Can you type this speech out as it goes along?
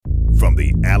from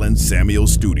the Allen Samuel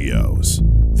Studios.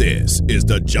 This is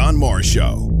the John Morris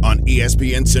Show on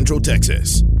ESPN Central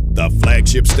Texas, the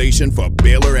flagship station for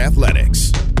Baylor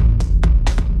Athletics.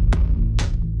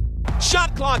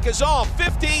 Shot clock is off,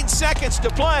 15 seconds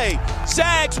to play.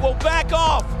 Zags will back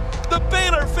off. The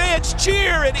Baylor fans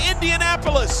cheer in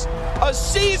Indianapolis. A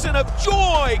season of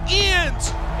joy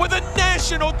ends with a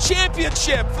national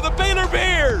championship for the Baylor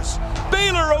Bears.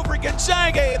 Baylor over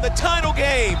Gonzaga in the title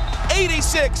game,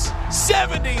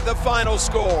 86-70 the final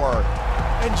score.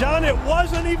 And John, it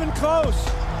wasn't even close.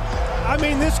 I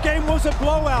mean, this game was a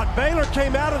blowout. Baylor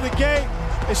came out of the gate,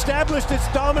 established its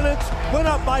dominance, went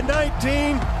up by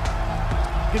 19.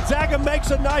 Gonzaga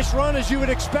makes a nice run, as you would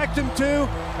expect them to,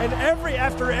 and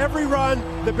after every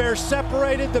run, the Bears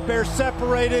separated,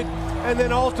 and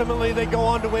then ultimately they go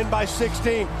on to win by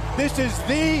 16. This is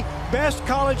the best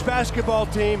college basketball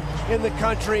team in the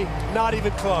country, not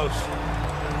even close.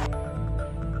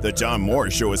 The John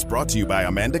Morris Show is brought to you by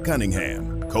Amanda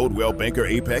Cunningham, Coldwell Banker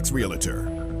Apex Realtor,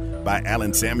 by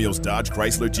Allen Samuels Dodge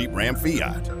Chrysler Jeep Ram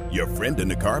Fiat, your friend in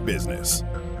the car business,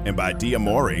 and by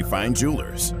D'Amore Fine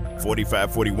Jewelers,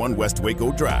 4541 West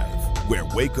Waco Drive, where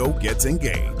Waco gets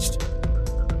engaged.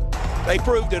 They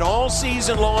proved it all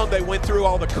season long. They went through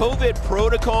all the COVID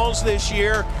protocols this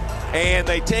year, and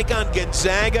they take on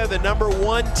Gonzaga, the number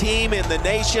one team in the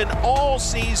nation, all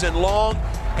season long,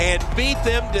 and beat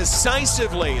them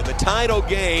decisively in the title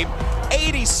game,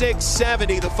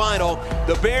 86-70 the final.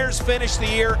 The Bears finished the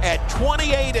year at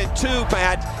 28-2,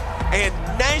 Pat, and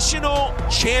national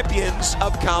champions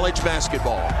of college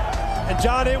basketball. And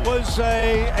John, it was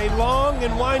a long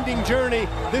and winding journey.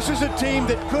 This is a team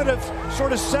that could have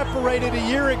sort of separated a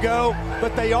year ago,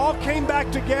 but they all came back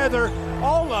together,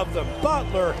 all of them,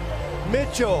 Butler,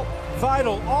 Mitchell,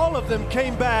 Vital, all of them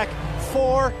came back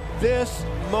for this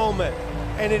moment.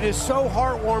 And it is so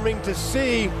heartwarming to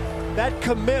see that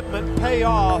commitment pay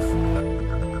off.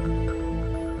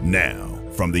 Now,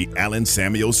 from the Allen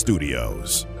Samuel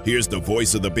Studios, here's the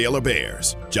voice of the Baylor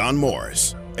Bears, John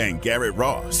Morris and Garrett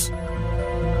Ross.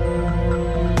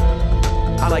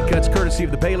 Highlight Cuts courtesy of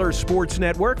the Baylor Sports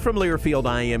Network from Learfield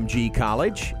IMG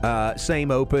College. Same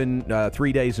Open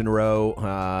 3 days in a row.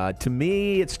 To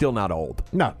me, it's still not old.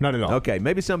 No, not at all. Okay,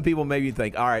 maybe some people maybe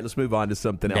think, all right, let's move on to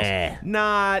something else.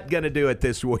 Not going to do it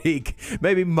this week.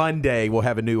 Maybe Monday we'll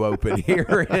have a new Open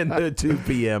here in the 2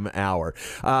 p.m. hour.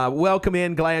 Welcome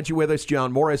in. Glad you're with us.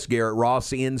 John Morris, Garrett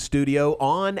Ross in studio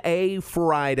on a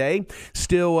Friday.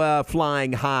 Still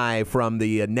flying high from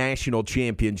the national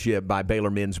championship by Baylor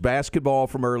men's basketball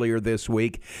from earlier this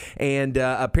week, and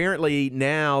apparently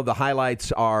now the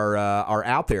highlights are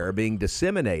out there being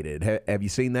disseminated. Have you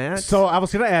seen that? So I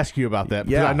was going to ask you about that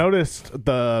because I noticed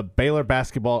the Baylor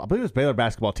basketball, I believe it was Baylor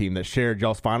basketball team that shared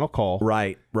y'all's final call.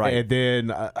 Right. And then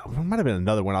there might have been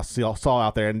another one I saw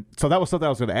out there, and so that was something I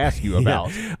was going to ask you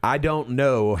about. I don't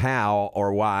know how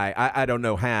or why. I don't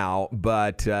know how,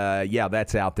 but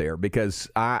that's out there because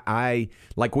I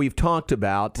like we've talked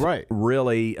about. Right.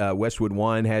 Really, Westwood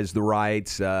One has the rights.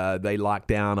 They lock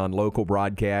down on local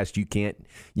broadcast. You can't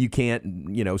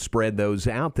spread those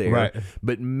out there. Right.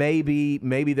 But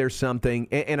maybe there's something,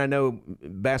 and I know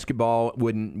basketball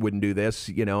wouldn't do this,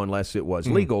 unless it was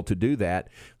legal to do that.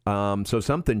 So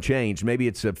something changed. Maybe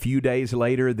it's a few days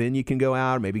later, then you can go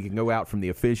out. Maybe you can go out from the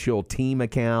official team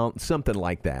account, something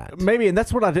like that. Maybe, and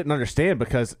that's what I didn't understand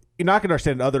because I can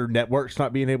understand other networks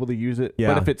not being able to use it.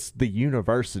 Yeah. But if it's the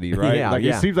university, right?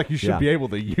 It seems like you should be able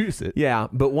to use it. Yeah,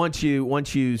 but once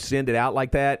you send it out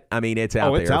like that, I mean, it's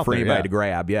out there for anybody to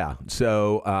grab. Yeah.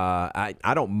 So I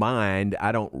don't mind.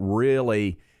 I don't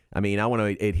really. I mean, I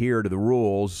want to adhere to the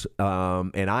rules,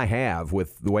 and I have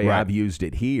with the way I've used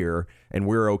it here, and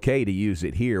we're okay to use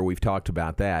it here. We've talked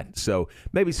about that. So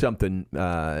maybe something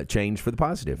changed for the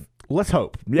positive. Let's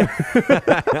hope. Yeah,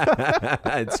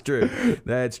 that's true.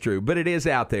 That's true. But it is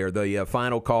out there. The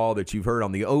final call that you've heard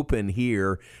on the Open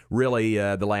here, really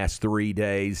the last 3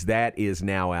 days, that is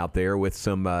now out there with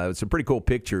some pretty cool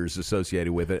pictures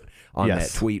associated with it on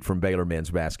that tweet from Baylor men's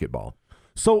basketball.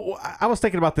 So I was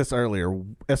thinking about this earlier.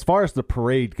 As far as the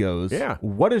parade goes,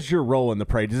 what is your role in the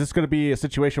parade? Is this going to be a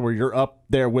situation where you're up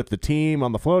there with the team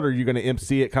on the float, or are you going to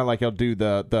MC it kind of like you'll do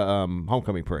the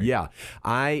homecoming parade? Yeah.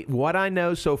 What I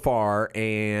know so far,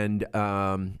 and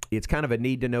it's kind of a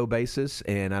need-to-know basis,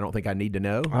 and I don't think I need to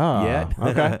know yet.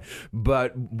 Okay.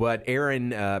 But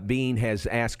Aaron Bean has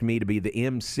asked me to be the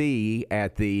MC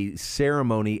at the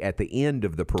ceremony at the end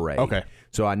of the parade. Okay.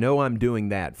 So I know I'm doing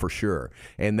that for sure.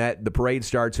 And that the parade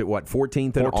starts at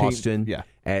 14th in Austin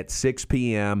at 6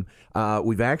 p.m.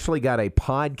 We've actually got a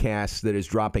podcast that is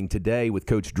dropping today with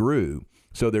Coach Drew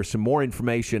So there's some more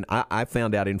information. I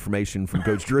found out information from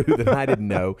Coach Drew that I didn't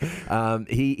know.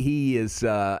 He is,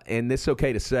 and this is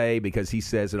okay to say because he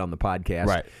says it on the podcast.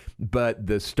 Right. But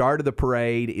the start of the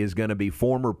parade is going to be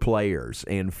former players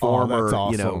and former,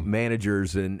 awesome.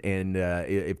 managers and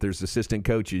if there's assistant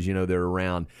coaches, they're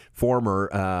around, former,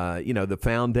 the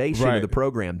foundation of the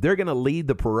program. They're going to lead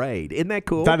the parade. Isn't that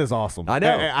cool? That is awesome. I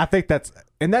know. I think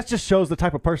and that just shows the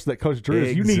type of person that Coach Drew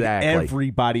is. You need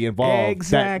everybody involved.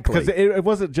 Exactly. Because it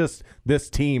wasn't just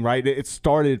this team, right? It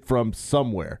started from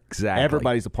somewhere. Exactly.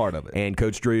 Everybody's a part of it. And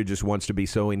Coach Drew just wants to be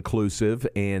so inclusive,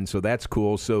 and so that's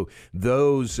cool. So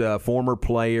those former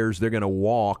players, they're going to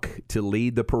walk to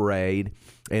lead the parade,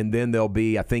 and then there'll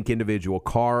be, I think, individual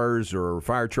cars or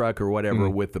fire truck or whatever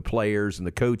with the players and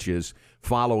the coaches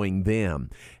following them.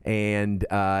 And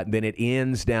then it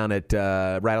ends down at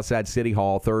right outside City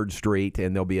Hall, 3rd Street,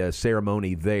 and there'll be a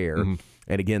ceremony there.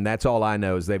 And again, that's all I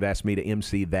know is they've asked me to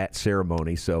MC that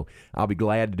ceremony. So I'll be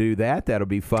glad to do that. That'll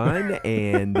be fun,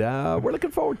 and we're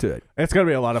looking forward to it. It's going to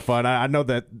be a lot of fun. I know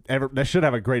that they should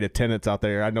have a great attendance out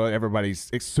there. I know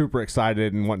everybody's super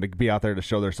excited and wanting to be out there to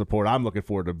show their support. I'm looking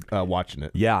forward to watching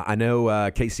it. Yeah, I know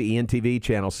KCEN TV,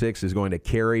 Channel 6, is going to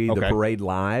carry the parade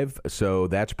live, so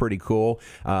that's pretty cool.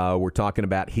 We're talking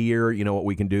about here, what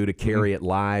we can do to carry it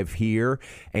live here,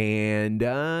 and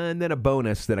then a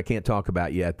bonus that I can't talk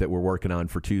about yet that we're working on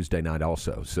for Tuesday night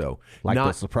also. So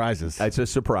the surprises. It's a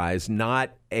surprise, not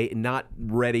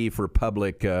ready for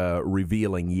public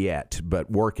revealing yet, but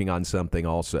working on something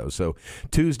also. So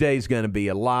Tuesday's going to be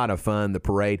a lot of fun, the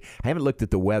parade. I haven't looked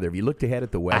at the weather. Have you looked ahead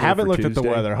at the weather? I haven't looked Tuesday? at the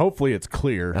weather. Hopefully it's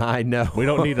clear. I know. We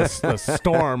don't need a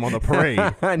storm on the parade.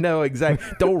 I know, exactly.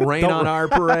 Don't rain on our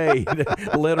parade.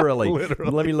 Literally.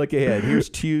 Let me look ahead. Here's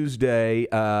Tuesday.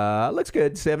 Looks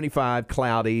good. 75,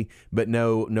 cloudy, but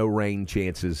no rain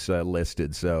chances listed.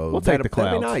 So we'll take the clouds.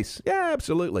 That'll be nice. Yeah,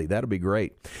 absolutely. That'll be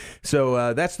great.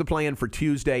 So that's the plan for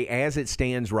Tuesday as it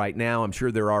stands right now. I'm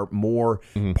sure there are more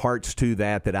parts to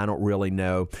that I don't really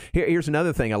know. Here's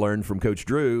another thing I learned from Coach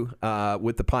Drew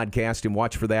with the podcast, and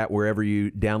watch for that wherever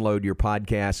you download your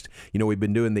podcast. We've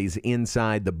been doing these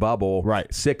Inside the Bubble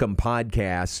Sick'em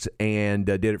podcasts, and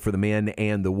did it for the men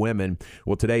and the women.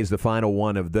 Well, today's the final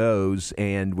one of those,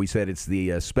 and we said it's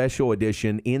the special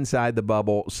edition Inside the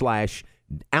Bubble /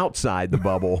 Outside the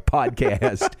Bubble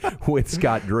podcast with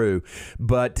Scott Drew.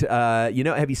 But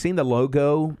have you seen the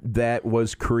logo that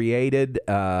was created?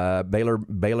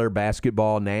 Baylor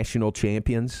basketball national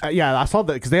champions. Yeah, I saw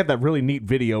that because they have that really neat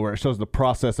video where it shows the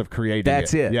process of creating.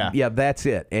 That's it. Yeah, that's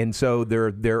it. And so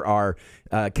there are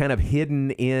kind of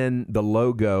hidden in the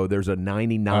logo. There's a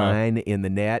 99 in the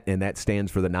net, and that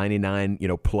stands for the 99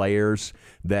 players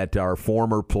that are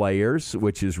former players,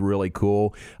 which is really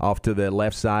cool. Off to the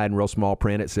left side in real small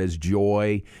print, it says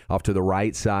Joy. Off to the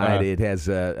right side, it has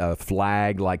a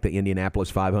flag like the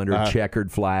Indianapolis 500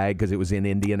 checkered flag because it was in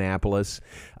Indianapolis.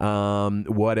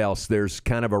 What else? There's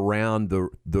kind of around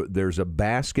there's a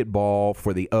basketball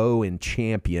for the O in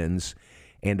champions.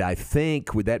 And I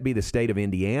think, would that be the state of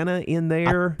Indiana in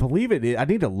there? I believe it is. I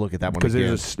need to look at that one again.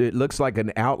 Because it looks like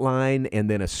an outline and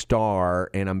then a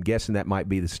star, and I'm guessing that might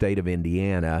be the state of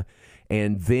Indiana.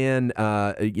 And then,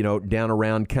 down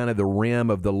around kind of the rim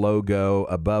of the logo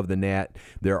above the net,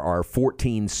 there are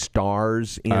 14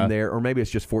 stars in there, or maybe it's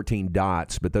just 14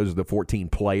 dots, but those are the 14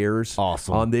 players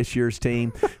on this year's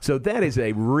team. So that is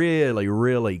a really,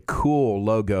 really cool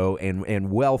logo and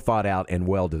well thought out and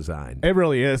well designed. It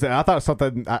really is. And I thought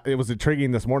something, it was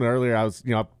intriguing this morning. Earlier, I was,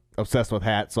 obsessed with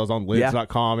hats, so I was on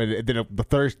lids.com, and then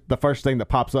the first thing that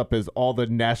pops up is all the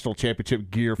national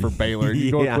championship gear for Baylor. You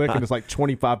go and click, and it's like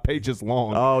 25 pages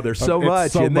long. Oh, there's so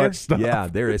much in there. Stuff. Yeah,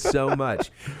 there is so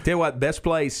much. Tell you what, best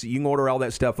place, you can order all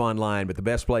that stuff online, but the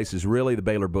best place is really the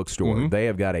Baylor Bookstore. They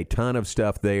have got a ton of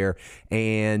stuff there,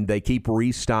 and they keep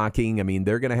restocking. I mean,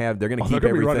 they're going to keep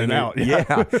everything running out.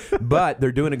 Yeah, but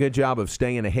they're doing a good job of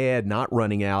staying ahead, not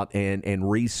running out, and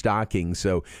restocking.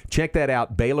 So check that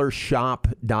out.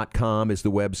 BaylorShop.com is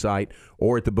the website,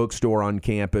 or at the bookstore on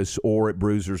campus, or at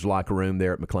Bruiser's Locker Room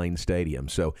there at McLean Stadium.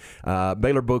 So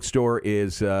Baylor Bookstore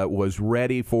was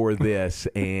ready for this,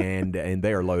 and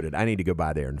they are loaded. I need to go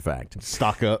by there, in fact.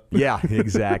 Stock up. Yeah,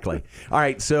 exactly. All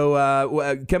right,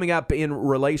 so coming up in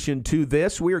relation to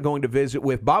this, we are going to visit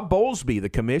with Bob Bowlesby, the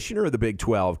commissioner of the Big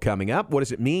 12, coming up. What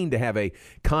does it mean to have a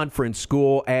conference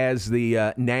school as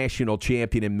the national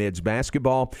champion in Mids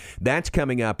basketball? That's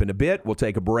coming up in a bit. We'll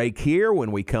take a break here.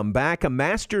 When we come back, a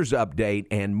Masters update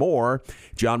and more.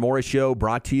 John Morris Show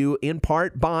brought to you in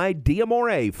part by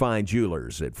D'Amore Fine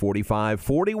Jewelers at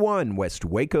 4541 West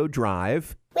Waco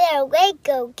Drive where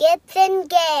Waco gets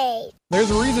engaged.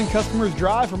 There's a reason customers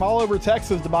drive from all over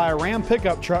Texas to buy a Ram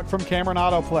pickup truck from Cameron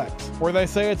Autoplex, where they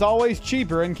say it's always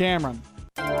cheaper in Cameron.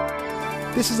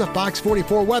 This is a Fox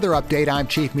 44 weather update. I'm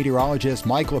Chief Meteorologist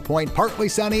Mike LaPointe. Partly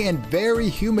sunny and very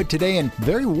humid today and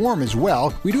very warm as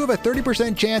well. We do have a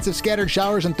 30% chance of scattered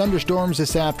showers and thunderstorms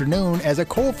this afternoon as a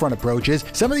cold front approaches.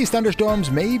 Some of these thunderstorms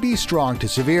may be strong to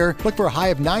severe. Look for a high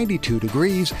of 92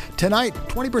 degrees. Tonight,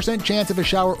 20% chance of a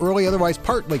shower early, otherwise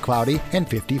partly cloudy, and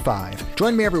 55.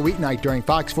 Join me every weeknight during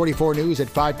Fox 44 News at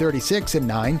 5:36 and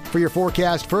 9 for your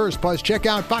forecast first. Plus, check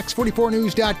out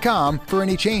fox44news.com for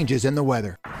any changes in the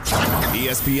weather.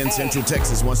 ESPN Central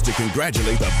Texas wants to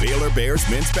congratulate the Baylor Bears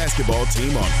men's basketball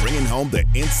team on bringing home the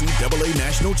NCAA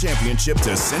National Championship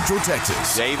to Central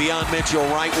Texas. Davion Mitchell,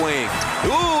 right wing.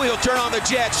 Ooh, he'll turn on the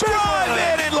Jets. Drive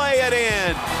in and lay it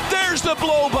in. There's the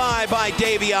blow-by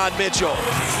Davion Mitchell.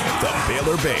 The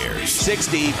Baylor Bears.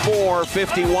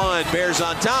 64-51. Bears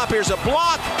on top. Here's a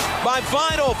block by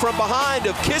Vinyl from behind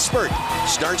of Kispert.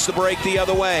 Starts the break the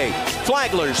other way.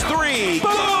 Flagler's three.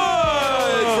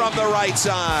 Good from the right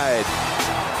side.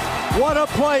 What a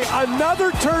play.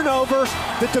 Another turnover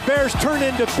that the Bears turn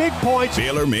into big points.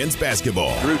 Baylor men's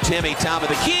basketball. Drew Timmy, top of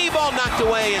the key. Ball knocked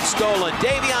away and stolen.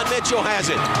 Davion Mitchell has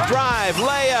it. Drive,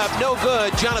 layup, no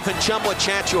good. Jonathan Chumwa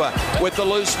Chachua with the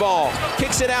loose ball.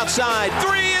 Kicks it outside.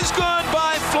 Three is good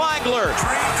by Flagler.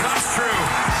 Dream comes true.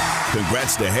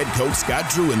 Congrats to head coach Scott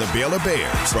Drew and the Baylor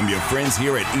Bears from your friends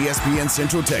here at ESPN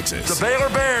Central Texas. The Baylor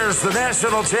Bears, the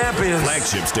national champions.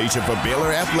 Flagship station for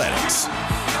Baylor Athletics.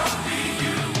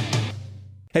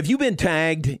 Have you been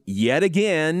tagged yet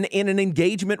again in an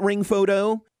engagement ring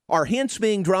photo? Are hints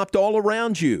being dropped all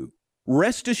around you?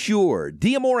 Rest assured,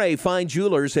 Diamore Fine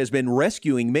Jewelers has been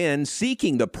rescuing men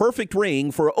seeking the perfect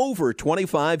ring for over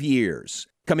 25 years.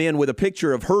 Come in with a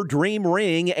picture of her dream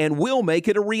ring and we'll make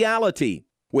it a reality.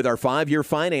 With our 5-year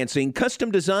financing,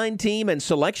 custom design team, and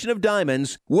selection of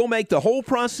diamonds, we'll make the whole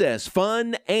process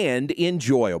fun and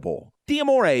enjoyable.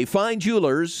 Diamore Fine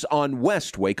Jewelers on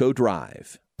West Waco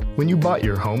Drive. When you bought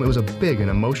your home, it was a big and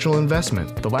emotional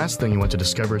investment. The last thing you want to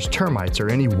discover is termites or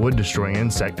any wood-destroying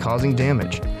insect causing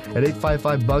damage. At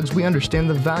 855 Bugs, we understand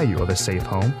the value of a safe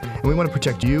home, and we want to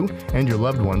protect you and your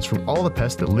loved ones from all the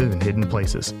pests that live in hidden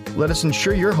places. Let us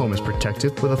ensure your home is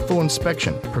protected with a full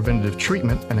inspection, preventative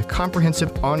treatment, and a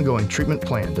comprehensive ongoing treatment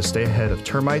plan to stay ahead of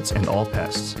termites and all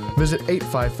pests. Visit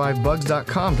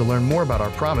 855bugs.com to learn more about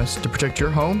our promise to protect your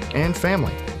home and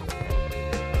family.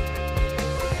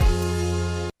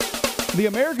 The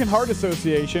American Heart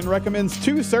Association recommends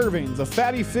 2 servings of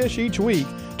fatty fish each week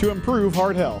to improve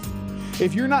heart health.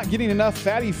 If you're not getting enough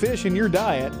fatty fish in your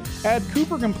diet, add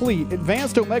Cooper Complete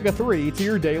Advanced Omega-3 to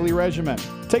your daily regimen.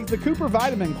 Take the Cooper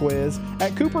Vitamin Quiz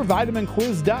at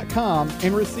coopervitaminquiz.com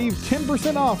and receive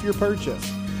 10% off your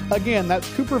purchase. Again, that's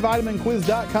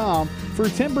coopervitaminquiz.com for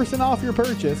 10% off your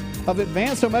purchase of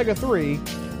Advanced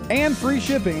Omega-3 and free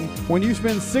shipping when you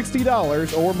spend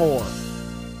 $60 or more.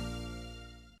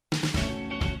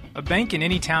 A bank in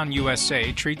any town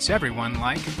USA treats everyone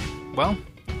like, well,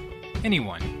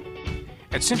 anyone.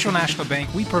 At Central National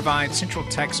Bank, we provide Central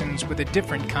Texans with a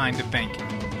different kind of banking.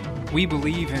 We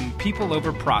believe in people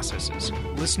over processes,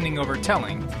 listening over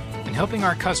telling, and helping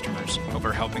our customers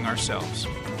over helping ourselves.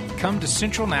 Come to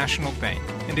Central National Bank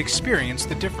and experience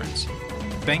the difference.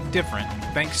 Bank different.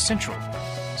 Bank Central.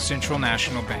 Central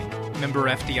National Bank. Member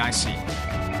FDIC.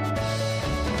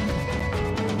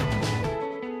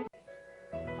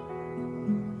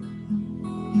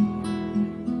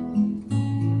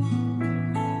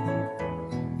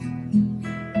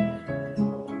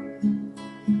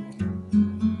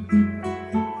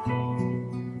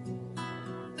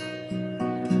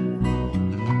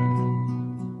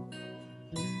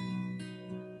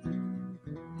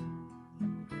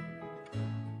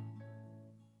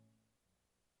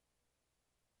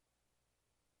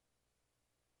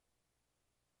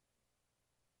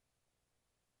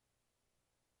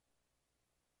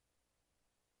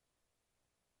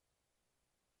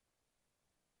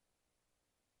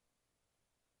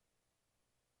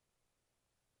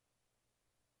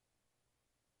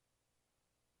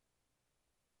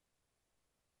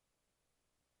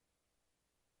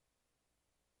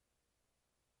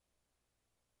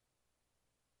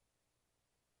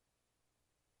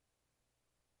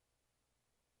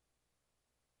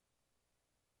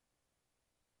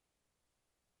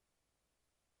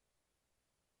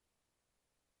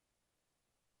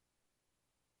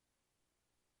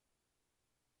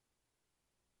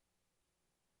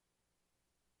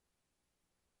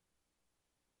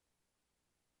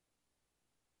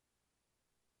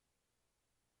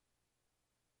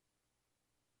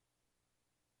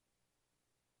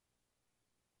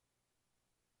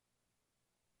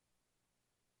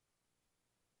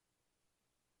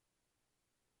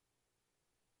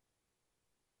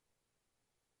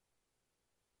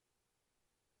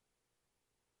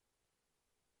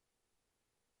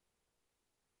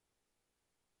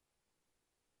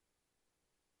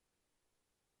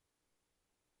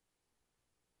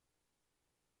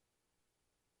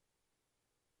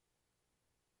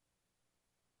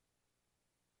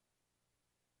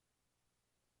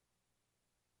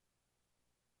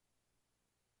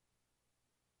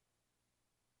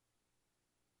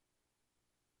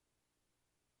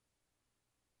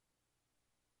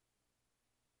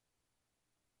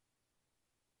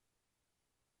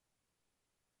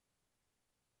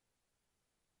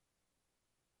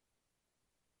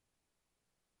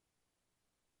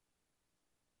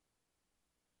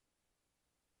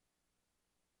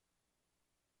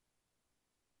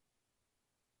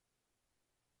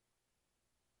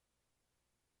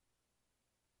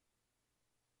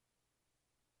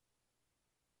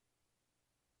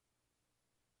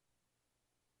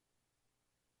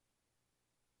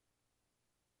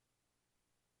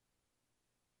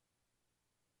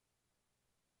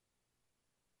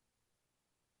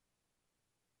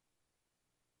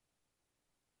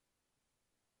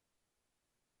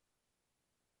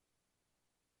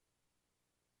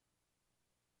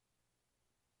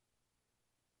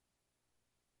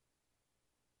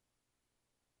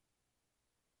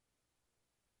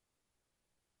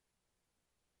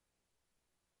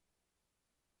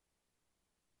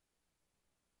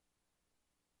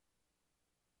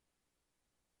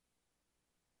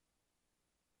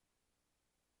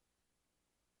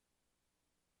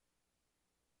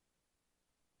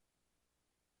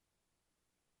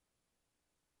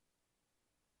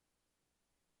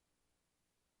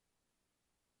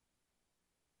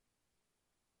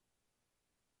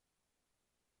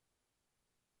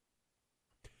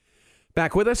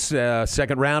 Back with us.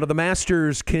 Second round of the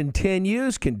Masters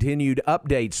continues. Continued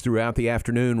updates throughout the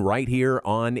afternoon right here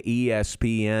on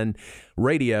ESPN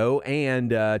Radio, and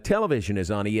television is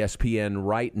on ESPN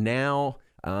right now.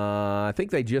 I think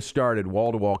they just started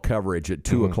wall-to-wall coverage at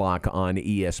 2 o'clock on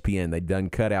ESPN. They've done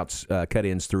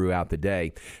cut-ins throughout the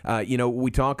day.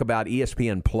 We talk about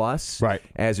ESPN Plus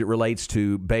as it relates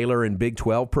to Baylor and Big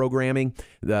 12 programming.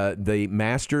 The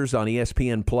Masters on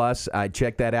ESPN Plus, I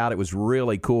checked that out. It was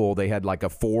really cool. They had like a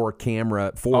four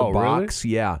box.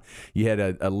 Really? Yeah. You had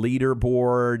a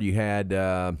leaderboard. You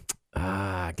had...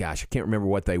 I can't remember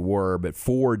what they were, but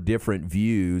 4 different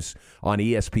views on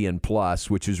ESPN Plus,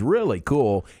 which is really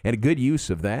cool and a good use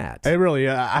of that. It really,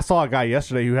 I saw a guy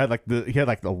yesterday who had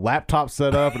the laptop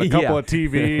set up and a couple of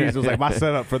TVs. It was like my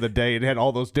setup for the day. It had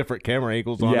all those different camera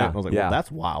angles on it. And I was like, well,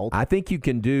 that's wild. I think you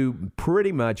can do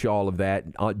pretty much all of that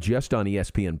just on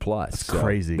ESPN Plus. That's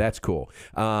crazy. That's cool.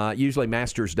 Usually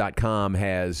Masters.com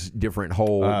has different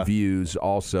whole views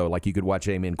also. Like you could watch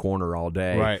Amen Corner all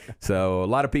day. Right. So a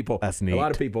lot of people. That's neat. A lot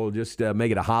of people just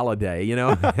make it a holiday,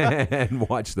 and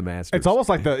watch the Masters. It's almost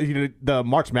like the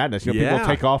March Madness. People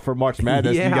take off for March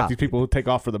Madness. You got these people who take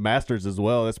off for the Masters as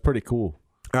well. It's pretty cool.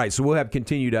 All right, so we'll have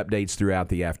continued updates throughout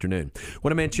the afternoon.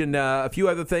 Want to mention a few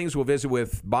other things. We'll visit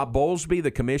with Bob Bowlesby, the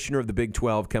commissioner of the Big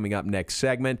 12, coming up next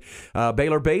segment.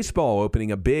 Baylor baseball opening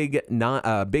a big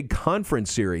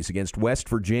conference series against West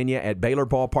Virginia at Baylor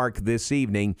Ballpark this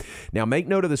evening. Now, make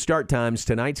note of the start times.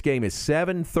 Tonight's game is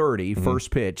 7:30,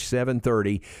 first pitch,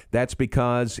 7:30. That's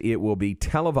because it will be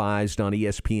televised on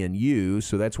ESPNU,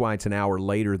 so that's why it's an hour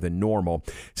later than normal.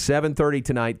 7:30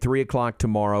 tonight, 3 o'clock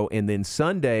tomorrow, and then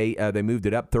Sunday, they moved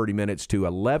it up 30 minutes to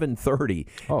 11:30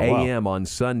 a.m. on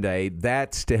Sunday.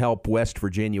 That's to help West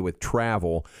Virginia with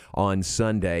travel on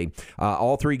Sunday.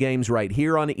 All 3 games right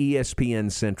here on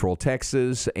ESPN Central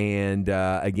Texas. And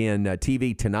again,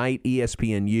 TV tonight,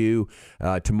 ESPNU.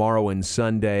 Tomorrow and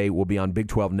Sunday will be on Big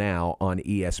 12 Now on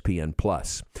ESPN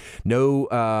Plus. No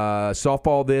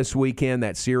softball this weekend.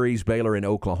 That series, Baylor in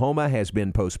Oklahoma, has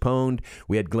been postponed.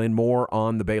 We had Glenn Moore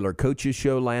on the Baylor Coaches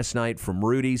Show last night from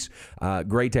Rudy's.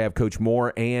 Great to have Coach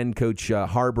Moore and Coach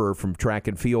Harbor from track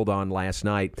and field on last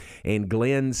night. And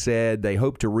Glenn said they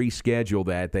hope to reschedule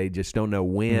that. They just don't know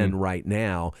when right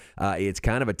now. It's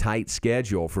kind of a tight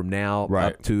schedule from now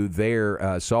up to their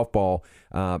softball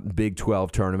Big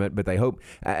 12 tournament, but they hope,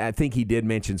 I think he did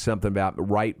mention something about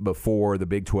right before the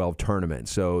Big 12 tournament,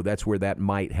 so that's where that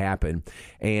might happen.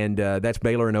 And that's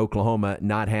Baylor and Oklahoma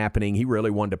not happening. He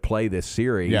really wanted to play this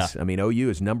series. Yeah. I mean, OU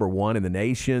is number 1 in the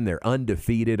nation. They're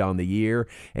undefeated on the year,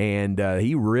 and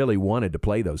he really wanted to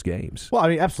play those games. Well, I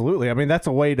mean, absolutely. I mean, that's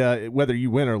a way to, whether you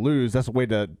win or lose, that's a way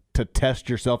to test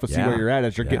yourself and see where you're at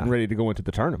as you're getting ready to go into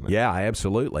the tournament. Yeah,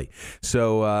 absolutely.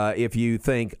 So if you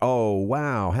think, oh,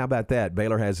 wow, how about that?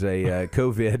 Baylor has a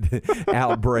COVID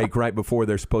outbreak right before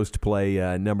they're supposed to play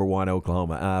number 1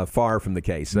 Oklahoma. Far from the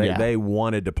case. They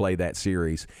wanted to play that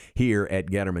series here at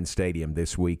Getterman Stadium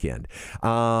this weekend.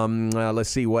 Let's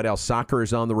see what else. Soccer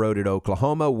is on the road at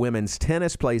Oklahoma. Women's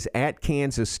tennis plays at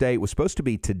Kansas State. It was supposed to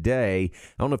be today.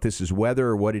 I don't know if this is weather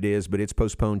or what it is, but it's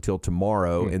postponed till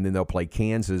tomorrow, and then they'll play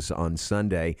Kansas on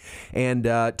Sunday. And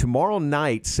tomorrow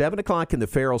night, 7 o'clock in the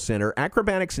Farrell Center,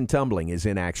 acrobatics and tumbling is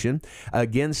in action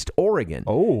against Oregon.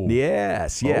 Oh.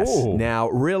 Yes. Oh. Now,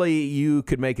 really, you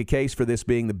could make a case for this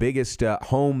being the biggest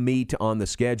home meet on the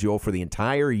schedule for the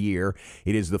entire year.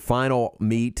 It is the final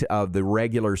meet of the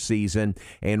regular season.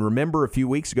 And remember, a few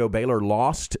weeks ago, Baylor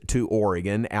lost to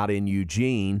Oregon out in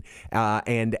Eugene.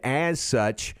 And as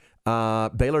such,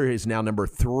 Baylor is now number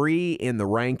 3 in the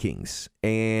rankings,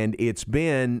 and it's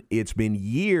been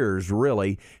years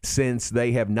really since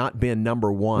they have not been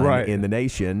number 1 in the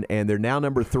nation, and they're now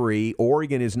number 3.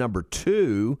 Oregon is number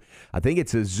 2. I think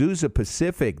it's Azusa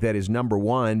Pacific that is number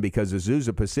 1 because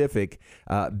Azusa Pacific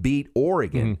beat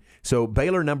Oregon. So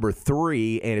Baylor number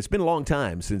 3, and it's been a long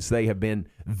time since they have been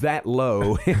that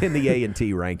low in the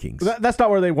A&T rankings. That's not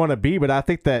where they want to be, but I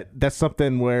think that's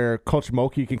something where Coach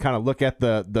Mulkey can kind of look at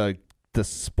the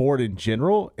sport in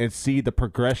general and see the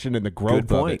progression and the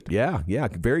growth of it. Yeah,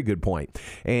 very good point.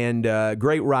 And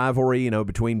great rivalry,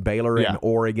 between Baylor and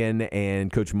Oregon,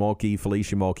 and Coach Mulkey,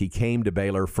 Felicia Mulkey, came to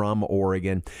Baylor from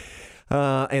Oregon.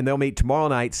 And they'll meet tomorrow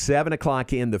night, 7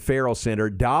 o'clock in the Farrell Center.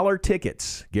 $1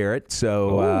 tickets, Garrett.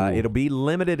 So it'll be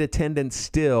limited attendance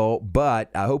still, but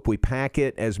I hope we pack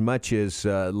it as much as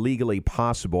legally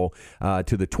possible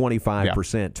to the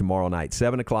 25% tomorrow night.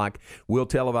 7 o'clock. We'll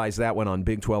televise that one on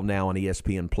Big 12 Now on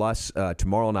ESPN Plus.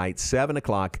 Tomorrow night, 7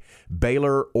 o'clock,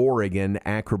 Baylor, Oregon,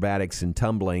 acrobatics and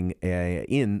tumbling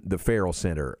in the Farrell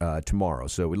Center tomorrow.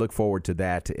 So we look forward to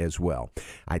that as well.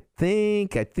 I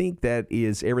think that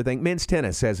is everything. Men's Men's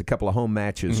tennis has a couple of home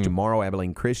matches tomorrow,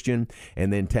 Abilene Christian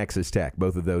and then Texas Tech,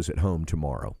 both of those at home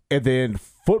tomorrow. And then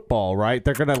football, right?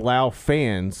 They're going to allow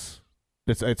fans,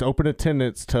 it's open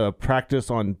attendance to practice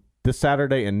on this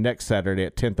Saturday and next Saturday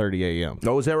at 10:30 a.m.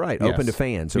 Oh, is that right? Yes. Open to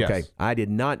fans. Okay. Yes. I did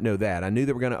not know that. I knew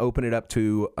they were going to open it up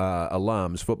to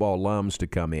football alums to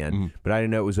come in, but I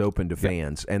didn't know it was open to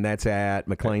fans. And that's at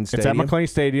McLean Stadium? It's at McLean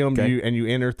Stadium, okay. and you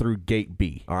enter through Gate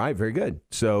B. All right, very good.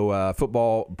 So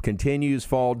football continues,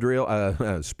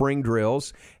 spring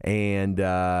drills, and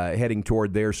heading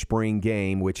toward their spring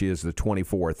game, which is the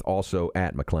 24th, also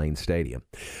at McLean Stadium.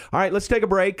 All right, let's take a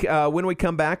break. When we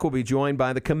come back, we'll be joined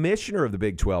by the commissioner of the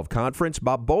Big 12 Conference.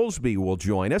 Bob Bowlesby will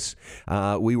join us.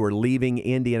 We were leaving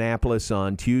Indianapolis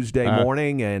on Tuesday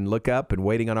morning and look up and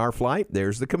waiting on our flight.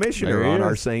 There's the commissioner on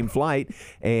our same flight.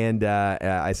 And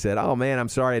I said, oh, man, I'm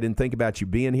sorry I didn't think about you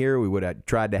being here. We would have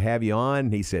tried to have you on.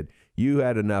 And he said, you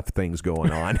had enough things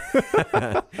going on.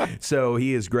 So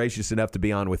he is gracious enough to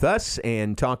be on with us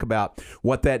and talk about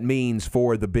what that means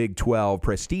for the Big 12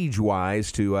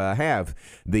 prestige-wise to have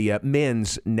the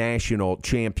men's national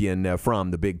champion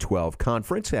from the Big 12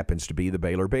 Conference. Happens to be the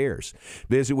Baylor Bears.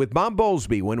 Visit with Bob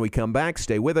Bowlesby when we come back.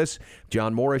 Stay with us.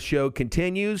 John Morris Show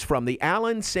continues from the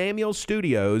Allen Samuels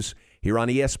Studios here on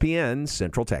ESPN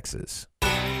Central Texas.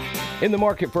 In the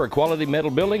market for a quality metal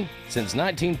building? Since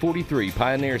 1943,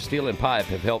 Pioneer Steel and Pipe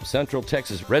have helped Central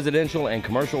Texas residential and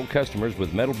commercial customers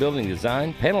with metal building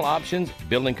design, panel options,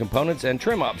 building components, and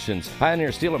trim options.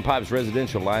 Pioneer Steel and Pipe's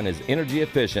residential line is energy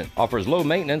efficient, offers low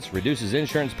maintenance, reduces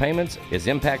insurance payments, is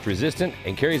impact resistant,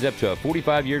 and carries up to a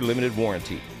 45-year limited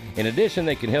warranty. In addition,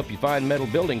 they can help you find metal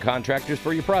building contractors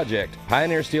for your project.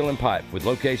 Pioneer Steel and Pipe, with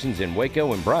locations in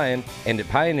Waco and Bryan, and at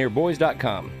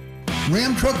pioneerboys.com.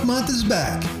 Ram Truck Month is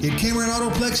back at Cameron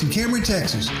Autoplex in Cameron,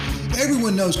 Texas.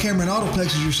 Everyone knows Cameron Autoplex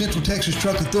is your Central Texas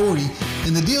truck authority,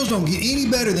 and the deals don't get any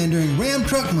better than during Ram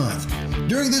Truck Month.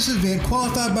 During this event,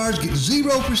 qualified buyers get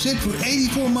 0% for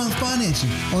 84-month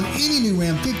financing on any new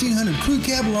Ram 1500 Crew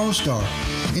Cab Lone Star.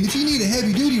 And if you need a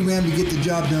heavy-duty Ram to get the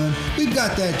job done, we've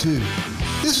got that too.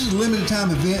 This is a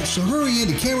limited-time event, so hurry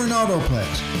into Cameron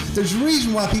Autoplex. There's a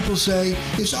reason why people say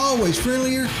it's always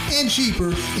friendlier and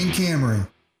cheaper in Cameron.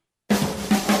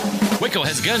 Waco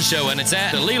has a gun show, and it's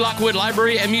at the Lee Lockwood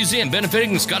Library and Museum,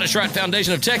 benefiting the Scottish Rite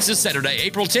Foundation of Texas, Saturday,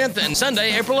 April 10th and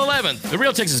Sunday, April 11th. The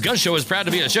Real Texas Gun Show is proud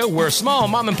to be a show where small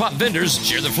mom-and-pop vendors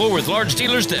share the floor with large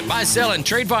dealers that buy, sell, and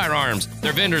trade firearms.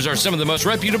 Their vendors are some of the most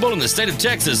reputable in the state of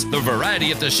Texas. The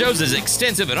variety at the shows is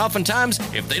extensive, and oftentimes,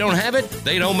 if they don't have it,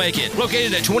 they don't make it.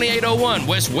 Located at 2801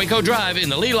 West Waco Drive in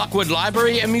the Lee Lockwood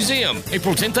Library and Museum,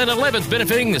 April 10th and 11th,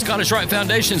 benefiting the Scottish Rite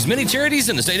Foundation's many charities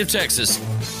in the state of Texas.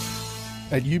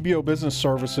 At UBO Business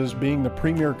Services, being the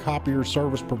premier copier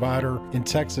service provider in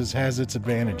Texas has its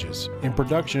advantages. In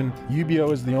production,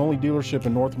 UBO is the only dealership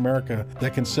in North America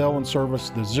that can sell and service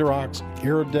the Xerox,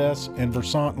 Iridesse, and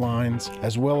Versant lines,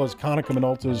 as well as Konica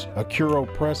Minolta's Acuro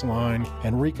Press line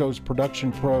and Ricoh's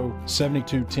Production Pro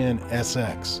 7210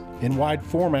 SX. In wide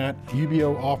format,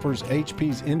 UBO offers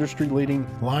HP's industry-leading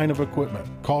line of equipment.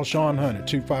 Call Sean Hunt at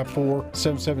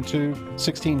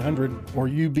 254-772-1600 or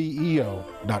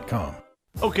ubeo.com.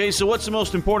 Okay, so what's the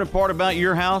most important part about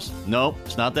your house? Nope,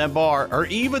 it's not that bar or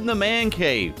even the man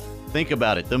cave. Think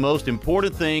about it. The most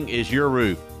important thing is your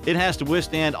roof. It has to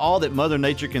withstand all that Mother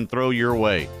Nature can throw your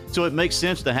way. So it makes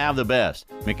sense to have the best.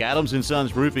 McAdams &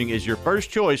 Sons Roofing is your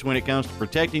first choice when it comes to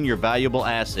protecting your valuable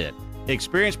asset.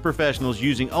 Experienced professionals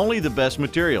using only the best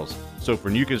materials. So for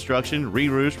new construction,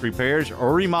 re-roofs, repairs,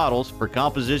 or remodels for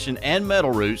composition and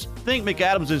metal roofs, think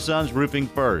McAdams & Sons Roofing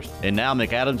first. And now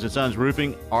McAdams & Sons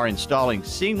Roofing are installing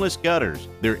seamless gutters.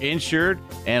 They're insured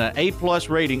and an A+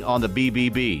 rating on the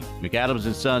BBB.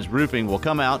 McAdams & Sons Roofing will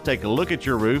come out, take a look at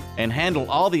your roof, and handle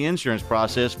all the insurance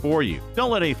process for you. Don't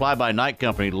let any fly-by-night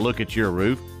company look at your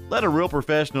roof. Let a real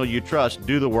professional you trust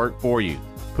do the work for you.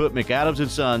 Put McAdams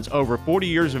 & Sons over 40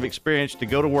 years of experience to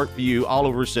go to work for you all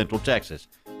over Central Texas.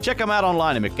 Check them out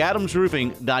online at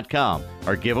McAdamsRoofing.com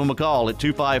or give them a call at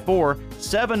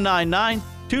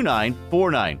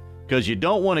 254-799-2949 because you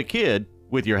don't want a kid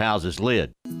with your house's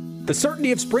lid. The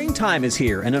certainty of springtime is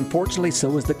here, and unfortunately,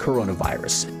 so is the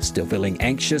coronavirus. Still feeling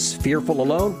anxious, fearful,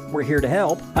 alone? We're here to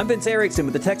help. I'm Vince Erickson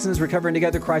with the Texans Recovering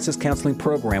Together Crisis Counseling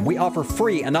Program. We offer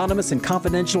free, anonymous, and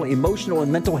confidential emotional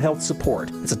and mental health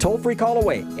support. It's a toll-free call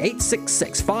away,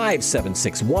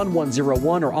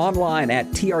 866-576-1101, or online at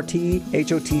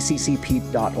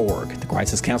trthotccp.org. The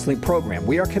Crisis Counseling Program.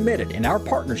 We are committed in our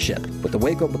partnership with the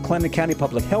Waco-McLennan County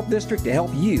Public Health District to help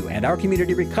you and our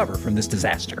community recover from this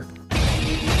disaster.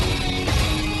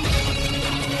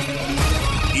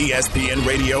 ESPN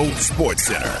Radio Sports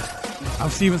Center. I'm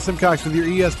Steven Simcox with your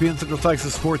ESPN Central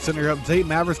Texas Sports Center update.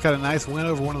 Mavericks got a nice win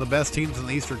over one of the best teams in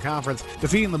the Eastern Conference,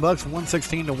 defeating the Bucks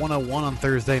 116-101 on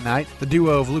Thursday night. The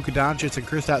duo of Luka Doncic and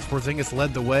Kristaps Porzingis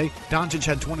led the way. Doncic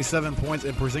had 27 points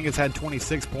and Porzingis had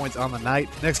 26 points on the night.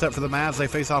 Next up for the Mavs, they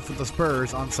face off with the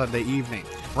Spurs on Sunday evening.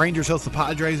 Rangers host the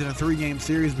Padres in a 3-game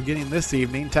series beginning this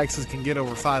evening. Texas can get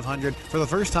over 500 for the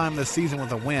first time this season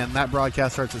with a win. That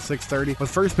broadcast starts at 6:30 with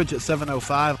first pitch at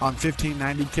 7:05 on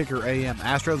 1590 Kicker AM.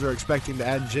 Astros are expecting to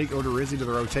add Jake Odorizzi to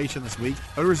the rotation this week.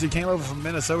 Odorizzi came over from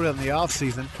Minnesota in the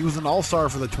offseason. He was an all-star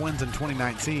for the Twins in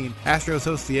 2019. Astros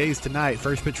host the A's tonight.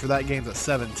 First pitch for that game is at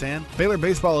 7:10. Baylor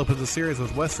Baseball opens the series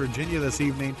with West Virginia this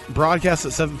evening. Broadcast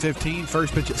at 7:15.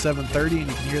 First pitch at 7:30, and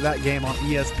you can hear that game on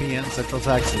ESPN Central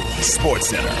Texas. Sports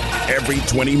Center, every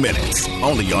 20 minutes,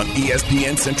 only on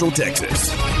ESPN Central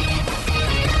Texas.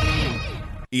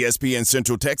 ESPN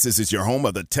Central Texas is your home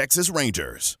of the Texas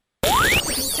Rangers.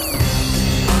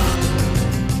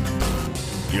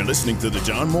 You're listening to the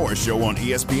John Morris Show on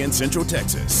ESPN Central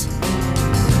Texas.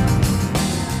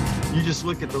 You just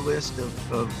look at the list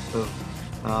of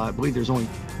I believe there's only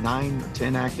 9 or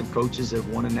 10 active coaches that have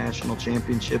won a national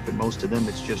championship, and most of them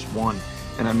it's just one.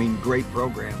 And I mean, great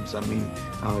programs. I mean,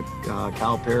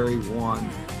 Calipari won,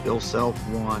 Bill Self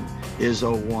won,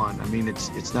 Izzo won. I mean,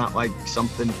 it's not like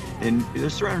something. And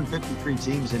there's 353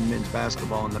 teams in men's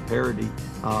basketball, and the parity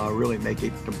really make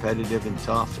it competitive and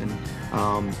tough. And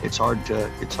it's hard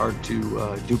to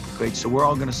duplicate. So we're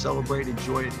all going to celebrate,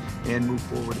 enjoy it, and move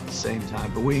forward at the same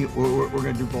time. But we're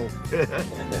going to do both.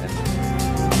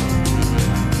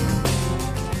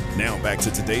 Now back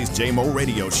to today's JMO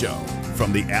Radio Show.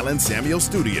 From the Allen Samuel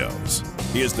Studios,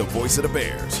 here's the voice of the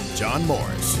Bears, John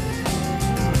Morris.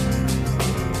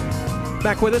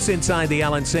 Back with us inside the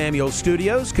Allen Samuel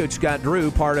Studios, Coach Scott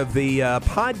Drew, part of the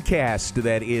podcast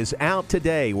that is out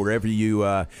today. Wherever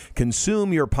you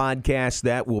consume your podcast,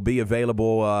 that will be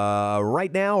available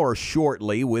right now or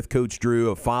shortly with Coach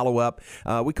Drew, a follow-up.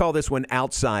 We call this one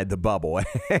Outside the Bubble,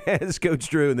 as Coach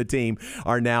Drew and the team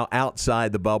are now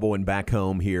outside the bubble and back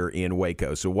home here in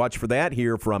Waco. So watch for that,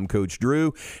 hear from Coach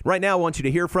Drew. Right now, I want you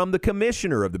to hear from the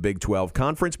commissioner of the Big 12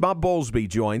 Conference. Bob Bowlesby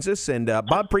joins us. And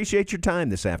Bob, appreciate your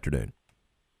time this afternoon.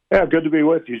 Yeah, good to be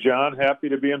with you, John. Happy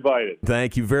to be invited.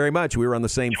 Thank you very much. We were on the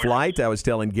same flight. I was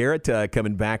telling Garrett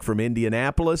coming back from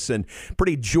Indianapolis, and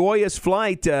pretty joyous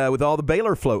flight with all the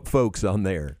Baylor folks on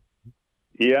there.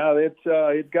 Yeah,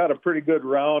 it got a pretty good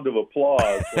round of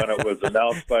applause when it was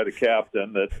announced by the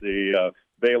captain that the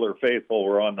Baylor faithful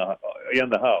were in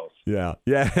the house. Yeah,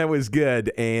 it was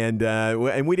good, and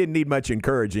we didn't need much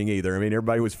encouraging either. I mean,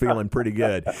 everybody was feeling pretty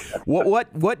good.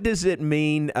 What does it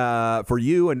mean for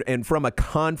you and from a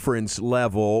conference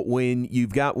level when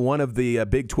you've got one of the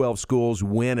Big 12 schools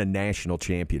win a national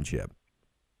championship?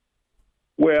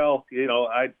 Well,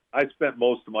 I spent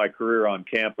most of my career on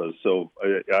campus, so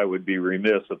I would be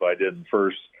remiss if I didn't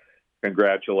first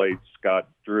congratulate Scott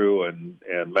Drew and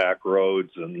Mac Rhodes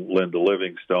and Linda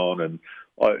Livingstone and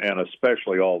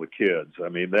especially all the kids. I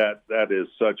mean, that is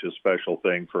such a special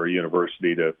thing for a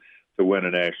university to win a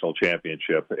national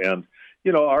championship. And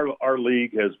our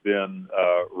league has been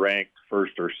ranked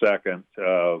first or second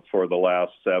for the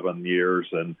last 7 years,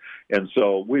 and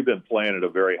so we've been playing at a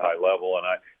very high level.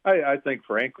 And I think,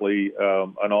 frankly,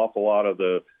 an awful lot of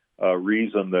the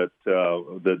reason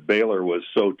that Baylor was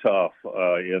so tough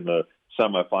in the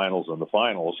semifinals and the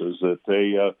finals is that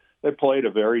they played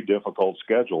a very difficult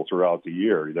schedule throughout the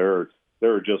year. There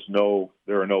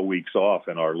are no weeks off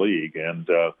in our league, and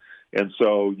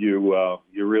so you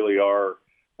really are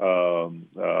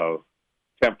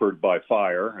tempered by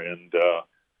fire, and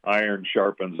iron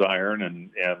sharpens iron, and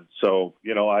so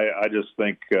I just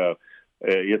think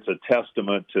it's a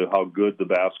testament to how good the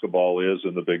basketball is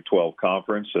in the Big 12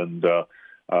 Conference. And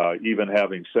even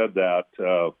having said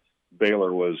that,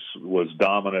 Baylor was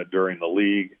dominant during the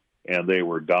league, and they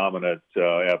were dominant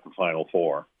at the Final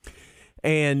Four.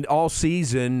 And all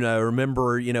season,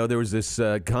 remember, there was this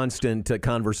constant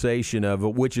conversation of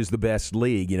which is the best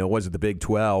league. Was it the Big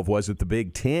 12? Was it the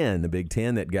Big 10? The Big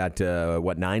 10 that got,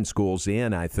 9 schools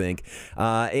in, I think.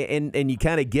 And you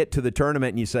kind of get to the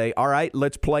tournament and you say, all right,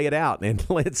 let's play it out. And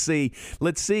let's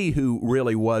see who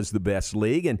really was the best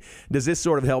league. And does this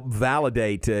sort of help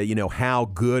validate, how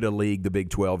good a league the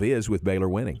Big 12 is with Baylor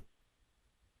winning?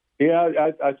 Yeah,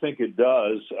 I think it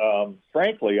does.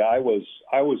 Frankly, I was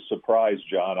surprised,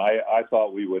 John. I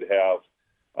thought we would have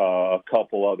a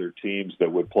couple other teams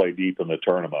that would play deep in the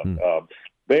tournament.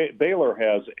 Baylor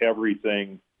has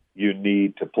everything you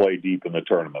need to play deep in the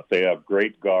tournament. They have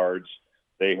great guards.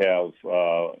 They have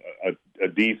a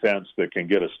defense that can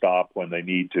get a stop when they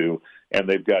need to, and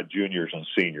they've got juniors and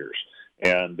seniors.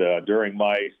 And during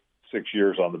my 6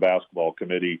 years on the basketball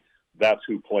committee, that's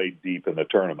who played deep in the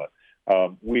tournament.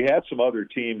 We had some other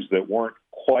teams that weren't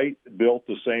quite built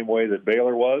the same way that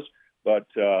Baylor was, but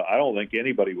I don't think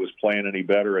anybody was playing any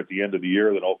better at the end of the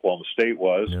year than Oklahoma State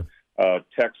was. Yeah.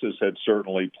 Texas had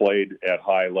certainly played at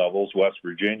high levels. West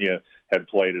Virginia had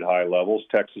played at high levels.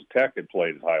 Texas Tech had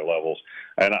played at high levels.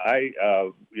 And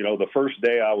the first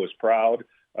day I was proud.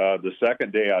 The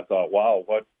second day I thought, wow,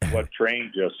 what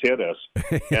train just hit us?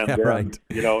 And then, right.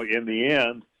 In the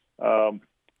end,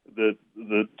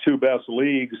 the two best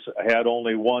leagues had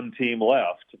only one team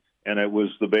left, and it was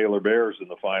the Baylor Bears in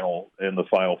the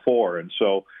Final Four. And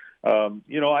so,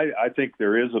 I think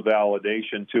there is a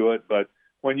validation to it, but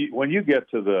when you get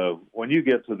to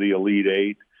the Elite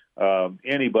Eight,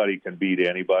 anybody can beat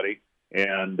anybody,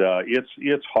 and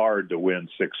it's hard to win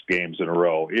 6 games in a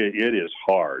row. It is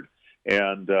hard,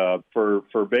 and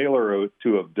for Baylor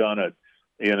to have done it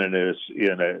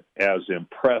in as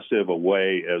impressive a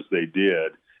way as they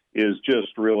did is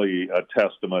just really a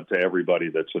testament to everybody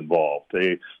that's involved.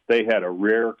 They had a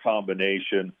rare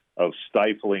combination of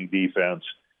stifling defense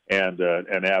and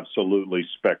an absolutely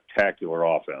spectacular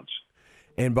offense.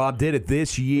 And Bob did it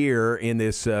this year in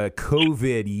this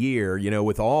COVID year,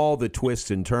 with all the twists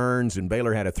and turns, and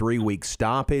Baylor had a 3-week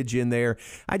stoppage in there.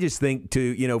 I just think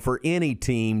for any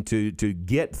team to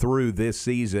get through this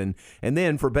season, and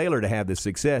then for Baylor to have the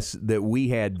success that we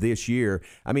had this year,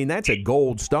 I mean, that's a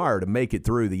gold star to make it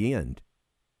through the end.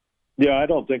 Yeah, I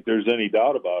don't think there's any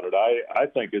doubt about it. I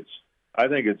think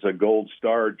it's a gold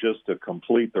star just to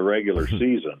complete the regular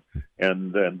season,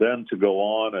 and then to go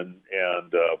on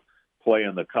and play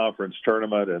in the conference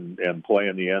tournament and play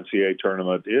in the NCAA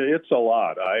tournament. It's a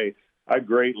lot. I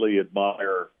greatly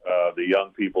admire the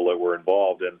young people that were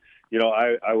involved. And,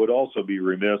 I would also be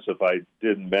remiss if I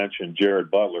didn't mention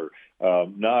Jared Butler.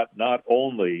 Not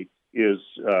only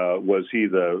was he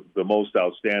the most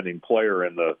outstanding player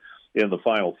in the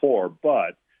Final Four,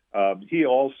 but he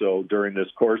also, during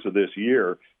this course of this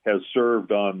year, has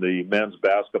served on the men's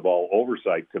basketball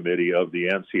oversight committee of the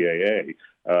NCAA,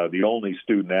 the only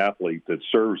student athlete that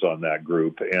serves on that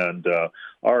group. And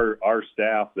our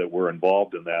staff that were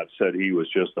involved in that said he was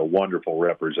just a wonderful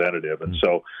representative. And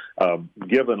so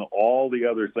given all the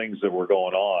other things that were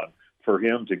going on, for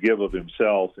him to give of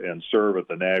himself and serve at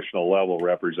the national level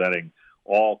representing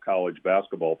all college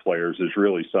basketball players is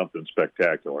really something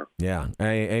spectacular. Yeah,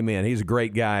 amen. He's a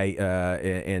great guy,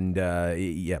 and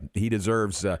he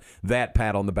deserves that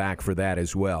pat on the back for that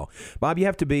as well. Bob, you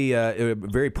have to be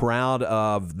very proud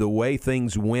of the way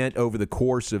things went over the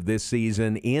course of this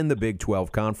season in the Big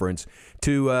 12 Conference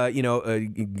to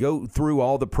go through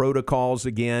all the protocols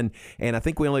again, and I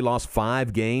think we only lost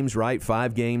 5 games, right?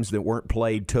 5 games that weren't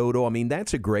played total. I mean,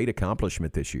 that's a great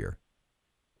accomplishment this year.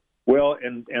 Well,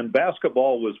 and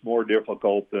basketball was more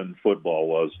difficult than football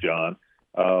was, John.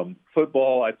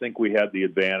 Football, I think we had the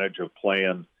advantage of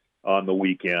playing on the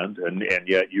weekend, and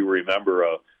yet you remember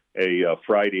a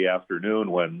Friday afternoon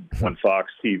when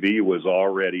Fox TV was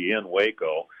already in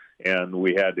Waco, and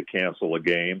we had to cancel a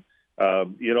game.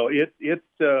 It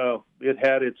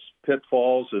had its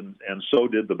pitfalls, and so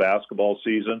did the basketball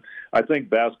season. I think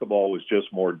basketball was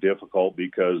just more difficult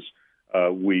because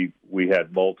we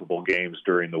had multiple games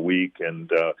during the week,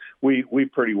 and we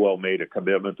pretty well made a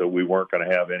commitment that we weren't going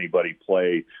to have anybody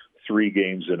play 3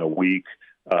 games in a week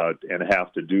and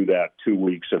have to do that 2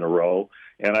 weeks in a row.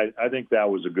 And I think that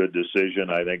was a good decision.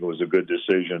 I think it was a good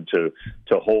decision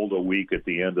to hold a week at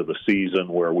the end of the season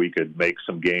where we could make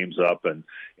some games up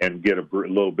and get a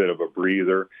little bit of a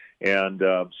breather. And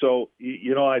so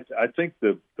I think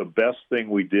the best thing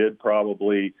we did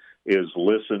probably is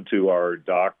listen to our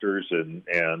doctors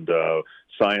and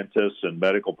scientists and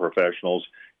medical professionals,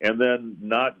 and then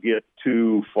not get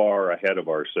too far ahead of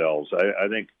ourselves. I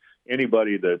think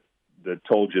anybody that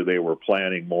told you they were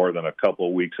planning more than a couple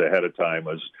of weeks ahead of time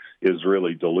is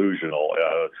really delusional.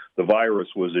 The virus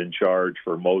was in charge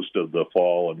for most of the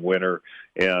fall and winter,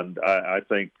 and I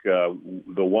think the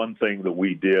one thing that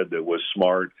we did that was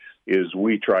smart is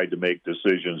we tried to make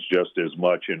decisions just as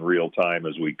much in real time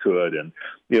as we could. And,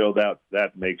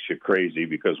 that makes you crazy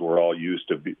because we're all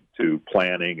used to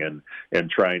planning and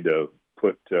trying to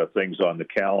put things on the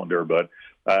calendar. But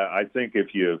I think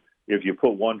if you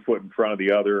put one foot in front of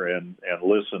the other and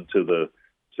listen to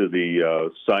the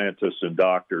scientists and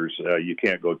doctors, you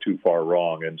can't go too far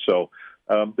wrong. And so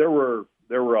there were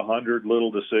 100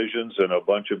 little decisions and a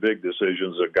bunch of big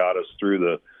decisions that got us through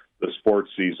the sports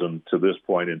season to this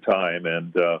point in time.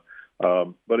 And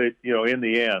but in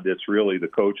the end, it's really the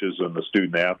coaches and the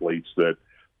student athletes that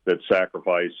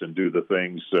sacrifice and do the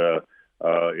things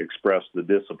express the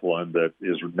discipline that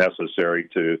is necessary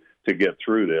to get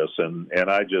through this. And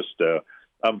I just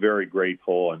I'm very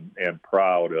grateful and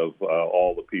proud of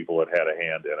all the people that had a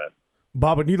hand in it.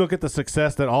 Bob, when you look at the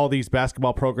success that all these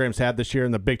basketball programs had this year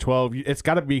in the Big 12, it's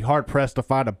got to be hard-pressed to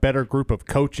find a better group of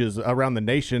coaches around the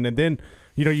nation. And then,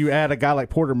 you add a guy like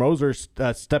Porter Moser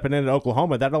stepping in at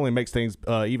Oklahoma, that only makes things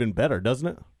even better, doesn't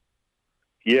it?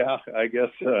 Yeah, I guess,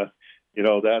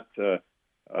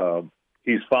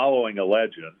 he's following a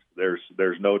legend.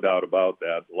 There's no doubt about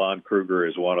that. Lon Kruger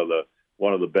is one of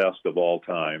the best of all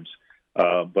times.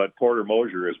 But Porter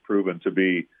Moser has proven to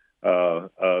be a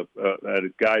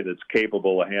guy that's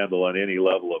capable of handling any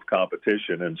level of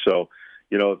competition. And so,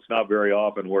 it's not very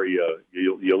often where you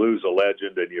lose a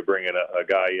legend and you bring in a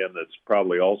guy in that's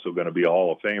probably also going to be a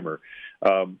Hall of Famer.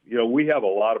 We have a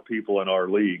lot of people in our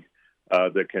league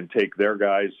that can take their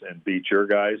guys and beat your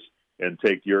guys, and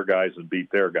take your guys and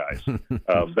beat their guys.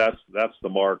 That's the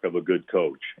mark of a good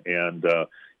coach. And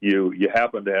you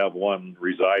happen to have one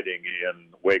residing in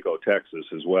Waco, Texas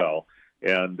as well.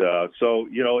 And so,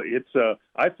 it's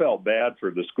I felt bad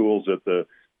for the schools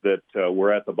that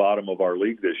were at the bottom of our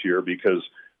league this year, because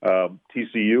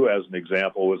TCU, as an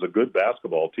example, was a good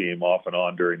basketball team off and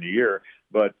on during the year,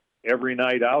 but every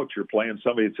night out you're playing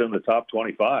somebody that's in the top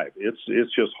 25.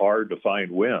 It's just hard to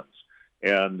find wins.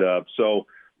 And so,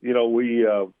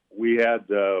 we had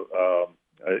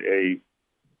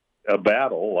a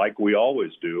battle like we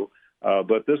always do.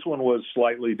 But this one was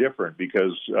slightly different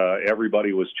because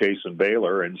everybody was chasing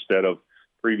Baylor instead of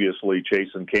previously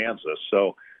chasing Kansas.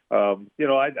 So,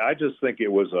 I just think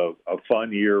it was a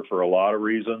fun year for a lot of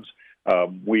reasons.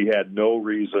 We had no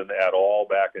reason at all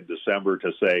back in December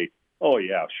to say, "Oh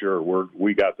yeah, sure,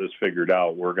 we got this figured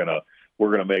out. We're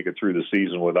gonna make it through the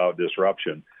season without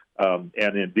disruption." And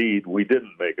indeed, we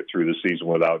didn't make it through the season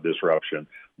without disruption.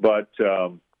 But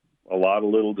a lot of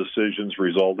little decisions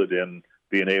resulted in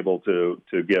being able to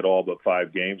get all but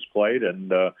 5 games played.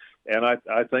 And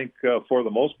I think for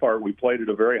the most part, we played at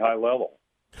a very high level.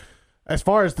 As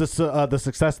far as the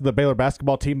success of the Baylor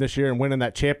basketball team this year and winning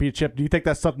that championship, do you think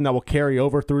that's something that will carry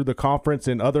over through the conference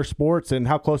in other sports? And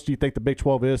how close do you think the Big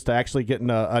 12 is to actually getting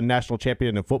a national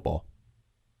champion in football?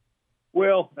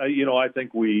 Well, I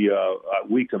think we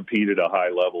competed at a high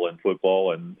level in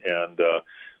football, and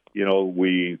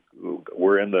we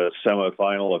were in the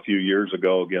semifinal a few years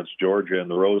ago against Georgia in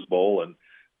the Rose Bowl, and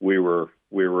we were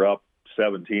up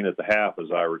 17 at the half,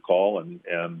 as I recall, and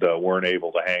weren't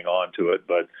able to hang on to it.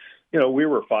 But we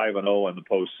were 5-0 in the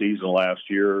postseason last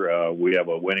year. We have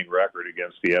a winning record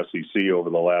against the SEC over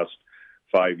the last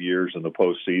 5 years in the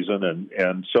postseason,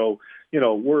 and so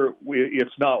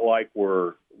it's not like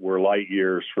we're light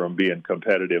years from being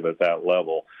competitive at that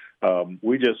level.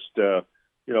 We just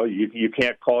you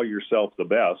can't call yourself the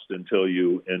best until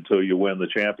you win the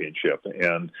championship,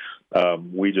 and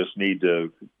we just need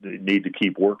to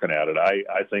keep working at it.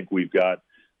 I think we've got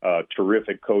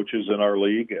terrific coaches in our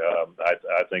league.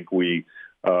 I think we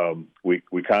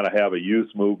kind of have a youth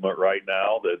movement right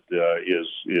now that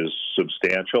is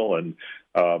substantial, and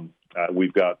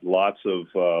we've got lots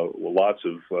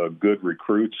of good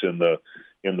recruits in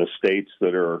the states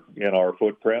that are in our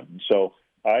footprint, and so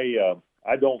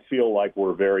I don't feel like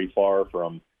we're very far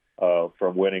from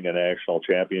winning a national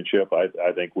championship.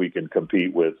 I think we can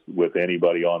compete with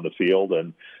anybody on the field,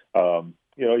 and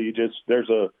there's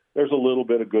a little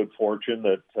bit of good fortune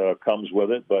that comes with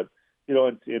it, but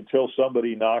until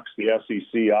somebody knocks the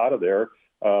SEC out of there,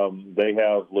 they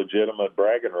have legitimate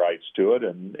bragging rights to it,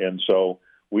 and so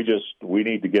we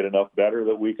need to get enough better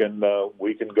that we can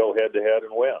go head to head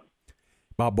and win.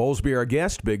 Bob Bowlesby, our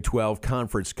guest, Big 12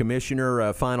 Conference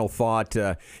Commissioner. Final thought,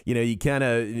 you kind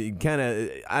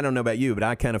of, I don't know about you, but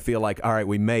I kind of feel like, all right,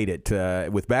 we made it.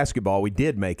 With basketball, we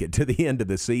did make it to the end of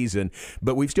the season,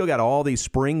 but we've still got all these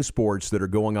spring sports that are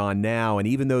going on now, and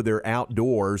even though they're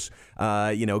outdoors,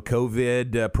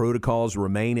 COVID protocols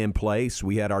remain in place.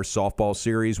 We had our softball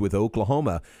series with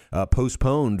Oklahoma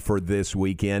postponed for this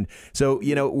weekend. So,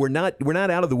 we're not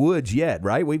out of the woods yet,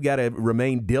 right? We've got to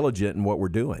remain diligent in what we're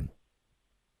doing.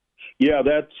 Yeah,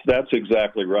 that's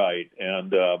exactly right,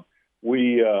 and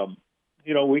we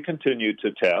continue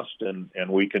to test, and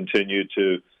we continue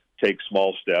to take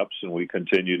small steps, and we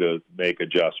continue to make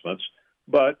adjustments.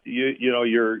 But you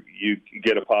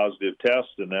get a positive test,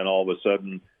 and then all of a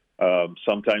sudden,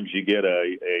 sometimes you get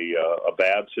a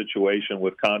bad situation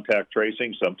with contact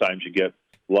tracing. Sometimes you get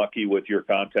lucky with your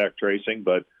contact tracing,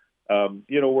 but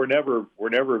we're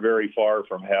never very far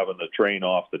from having the train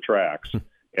off the tracks.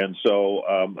 And so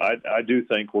I do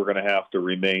think we're going to have to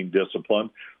remain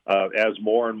disciplined. As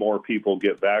more and more people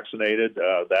get vaccinated,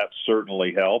 that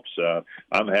certainly helps.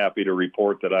 I'm happy to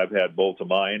report that I've had both of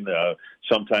mine.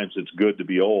 Sometimes it's good to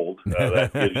be old.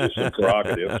 That gives you some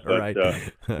prerogatives. But, right.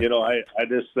 I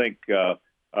just think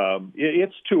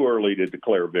it's too early to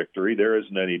declare victory. There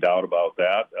isn't any doubt about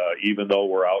that, even though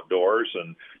we're outdoors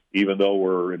and even though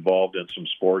we're involved in some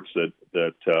sports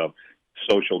that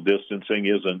social distancing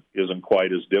isn't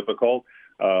quite as difficult.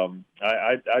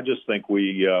 I just think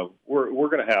we're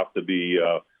going to have to be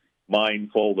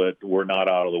mindful that we're not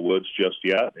out of the woods just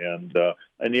yet, and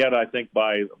yet I think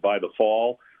by the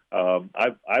fall,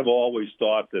 I've always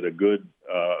thought that a good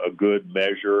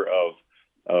measure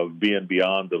of being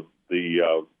beyond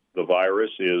the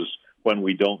virus is when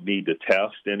we don't need to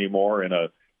test anymore in a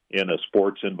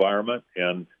sports environment,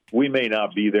 and we may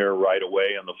not be there right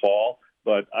away in the fall.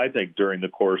 But I think during the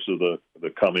course of the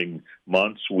coming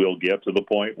months, we'll get to the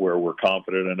point where we're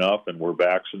confident enough and we're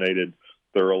vaccinated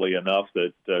thoroughly enough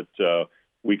that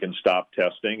we can stop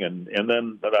testing, and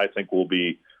then that I think will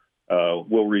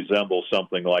resemble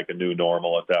something like a new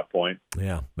normal at that point.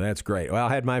 Yeah, that's great. Well,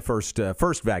 I had my first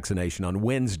vaccination on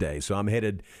Wednesday, so I'm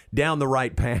headed down the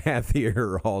right path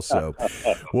here also.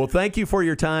 Well, thank you for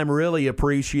your time. Really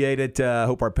appreciate it.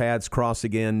 Hope our paths cross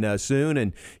again soon,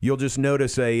 and you'll just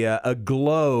notice a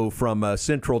glow from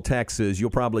Central Texas. You'll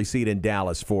probably see it in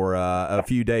Dallas for a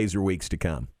few days or weeks to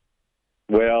come.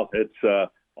 Well, it's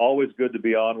always good to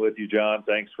be on with you, John.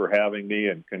 Thanks for having me,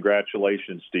 and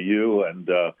congratulations to you. And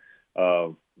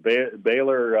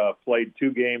Baylor played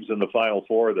 2 games in the Final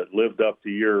Four that lived up to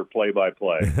your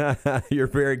play-by-play. You're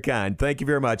very kind. Thank you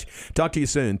very much. Talk to you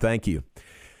soon. Thank you.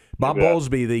 Bob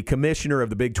Bowlesby, the commissioner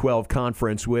of the Big 12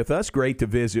 Conference, with us. Great to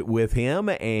visit with him.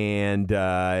 And,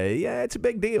 it's a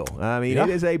big deal. I mean, It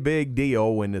is a big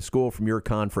deal when the school from your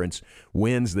conference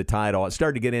wins the title. I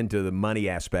started to get into the money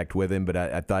aspect with him, but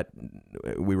I thought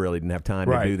we really didn't have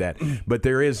time to do that. But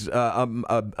there is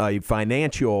a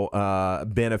financial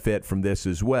benefit from this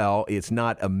as well. It's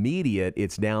not immediate.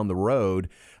 It's down the road.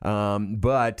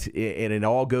 But it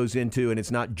all goes into, and it's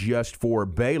not just for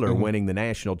Baylor winning the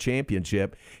national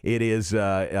championship. It is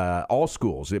all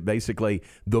schools. It basically,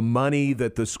 the money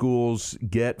that the schools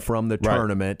get from the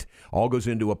tournament all goes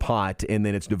into a pot, and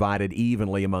then it's divided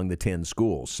evenly among the 10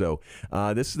 schools. So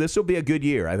this will be a good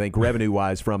year, I think,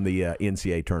 revenue-wise from the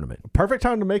NCAA tournament. Perfect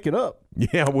time to make it up.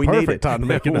 Yeah, we need it. Perfect time to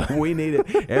make it up. We need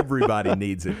it. Everybody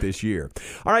needs it this year.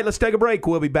 All right, let's take a break.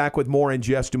 We'll be back with more in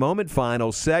just a moment.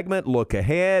 Final segment, look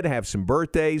ahead, have some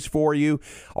birthdays for you.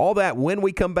 All that when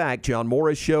we come back. John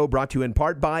Morris Show brought to you in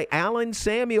part by Allen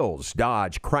Samuels,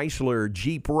 Dodge, Chrysler,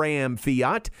 Jeep, Ram,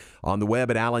 Fiat. On the web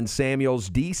at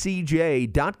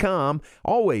AllenSamuelsDCJ.com.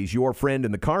 Always your friend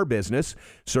in the car business.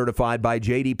 Certified by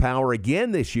J.D. Power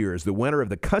again this year as the winner of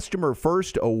the Customer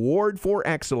First Award for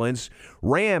Excellence.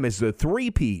 Ram is the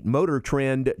 3-peat Motor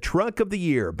Trend Truck of the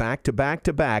Year, back to back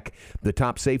to back, the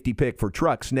top safety pick for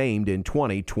trucks named in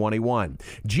 2021.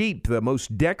 Jeep, the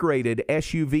most decorated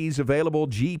SUVs available.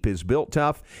 Jeep is built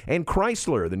tough. And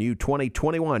Chrysler, the new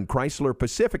 2021 Chrysler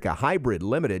Pacifica Hybrid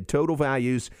Limited, total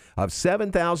values of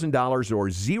 $7,000 or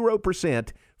 0%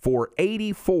 for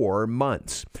 84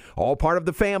 months. All part of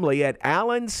the family at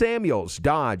Allen Samuels,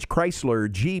 Dodge,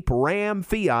 Chrysler, Jeep, Ram,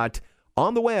 Fiat.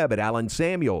 On the web at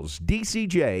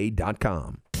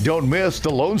AllenSamuelsDCJ.com. Don't miss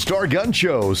the Lone Star Gun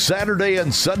Show, Saturday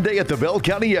and Sunday at the Bell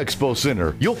County Expo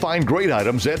Center. You'll find great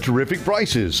items at terrific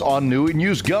prices on new and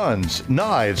used guns,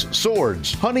 knives,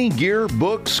 swords, hunting gear,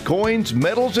 books, coins,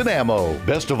 medals, and ammo.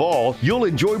 Best of all, you'll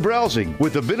enjoy browsing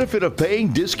with the benefit of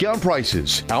paying discount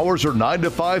prices. Hours are 9 to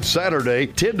 5 Saturday,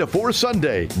 10 to 4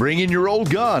 Sunday. Bring in your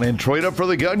old gun and trade up for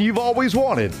the gun you've always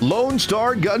wanted. Lone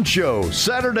Star Gun Show,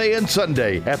 Saturday and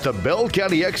Sunday at the Bell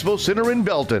County Expo Center in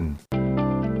Belton.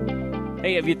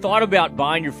 Hey, have you thought about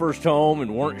buying your first home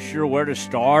and weren't sure where to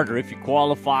start or if you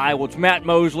qualify? Well, it's Matt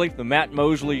Mosley, the Matt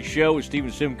Mosley Show with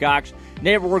Stephen Simcox.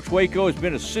 NeighborWorks Waco has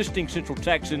been assisting Central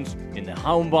Texans in the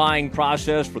home buying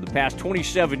process for the past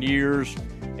 27 years,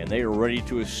 and they are ready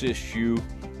to assist you.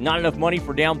 Not enough money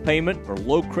for down payment or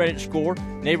low credit score?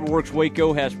 NeighborWorks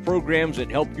Waco has programs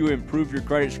that help you improve your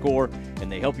credit score,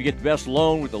 and they help you get the best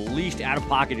loan with the least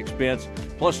out-of-pocket expense.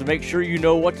 Plus, to make sure you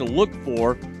know what to look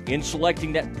for in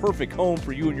selecting that perfect home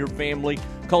for you and your family,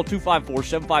 call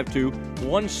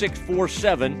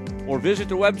 254-752-1647 or visit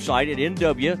their website at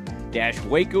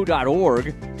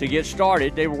nw-waco.org to get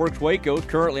started. NeighborWorks Waco is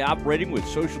currently operating with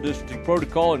social distancing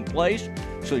protocol in place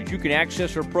so that you can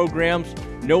access their programs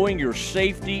knowing your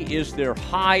safety is their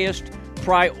highest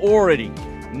priority.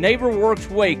 NeighborWorks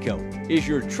Waco is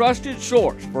your trusted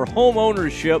source for home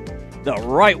ownership the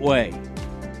right way.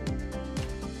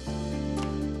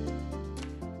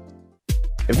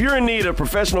 If you're in need of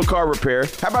professional car repair,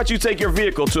 how about you take your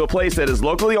vehicle to a place that is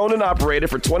locally owned and operated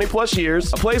for 20 plus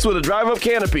years, a place with a drive-up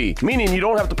canopy, meaning you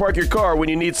don't have to park your car when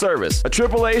you need service, a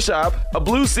AAA shop, a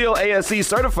Blue Seal ASE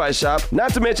certified shop,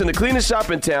 not to mention the cleanest shop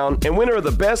in town and winner of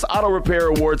the Best Auto Repair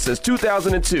Award since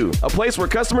 2002, a place where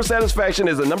customer satisfaction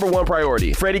is the #1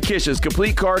 priority. Freddie Kish's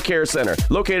Complete Car Care Center,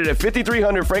 located at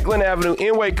 5300 Franklin Avenue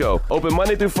in Waco, open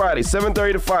Monday through Friday,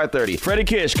 7:30 to 5:30. Freddie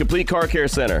Kish Complete Car Care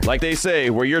Center. Like they say,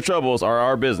 where your troubles are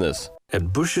our business.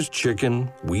 At Bush's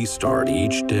Chicken, we start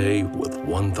each day with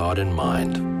one thought in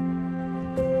mind.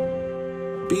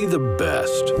 Be the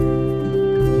best.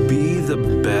 Be the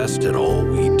best at all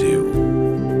we do.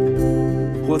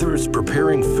 Whether it's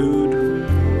preparing food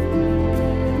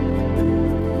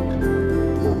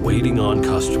or waiting on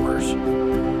customers.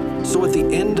 So at the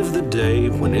end of the day,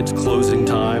 when it's closing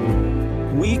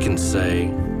time, we can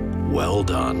say, well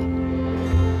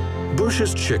done.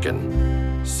 Bush's Chicken,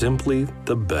 simply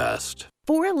the best.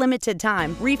 For a limited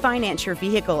time, refinance your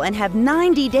vehicle and have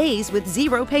 90 days with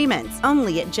zero payments.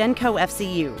 Only at Genco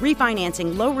FCU.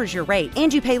 Refinancing lowers your rate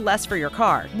and you pay less for your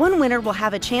car. One winner will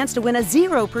have a chance to win a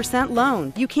 0%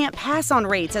 loan. You can't pass on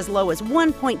rates as low as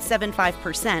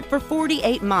 1.75% for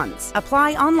 48 months.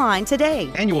 Apply online today.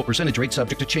 Annual percentage rate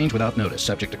subject to change without notice.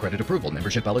 Subject to credit approval,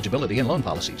 membership eligibility, and loan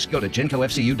policies. Go to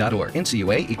GencoFCU.org.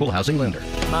 NCUA, Equal Housing Lender.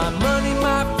 My money,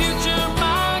 my future,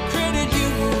 my credit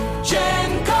union.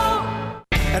 Genco.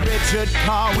 At Richard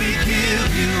Car, we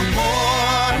give you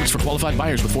more. It's for qualified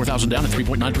buyers with $4,000 down and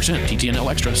 3.9%. TTNL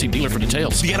Extra. See dealer for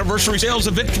details. The anniversary sales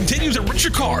event continues at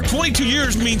Richard Car. 22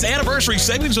 years means anniversary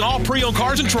savings on all pre-owned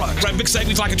cars and trucks. Grab big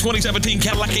savings like a 2017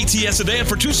 Cadillac ATS sedan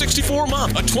for $264 a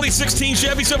month, a 2016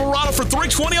 Chevy Silverado for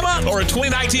 $320 a month, or a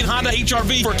 2019 Honda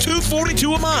HR-V for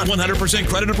 $242 a month. 100%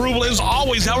 credit approval is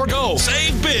always our goal.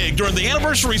 Save big during the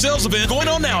anniversary sales event going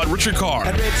on now at Richard Car.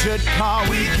 At Richard Car,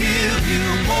 we give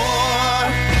you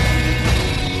more.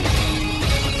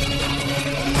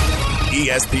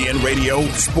 ESPN Radio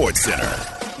Sports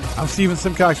Center. I'm Steven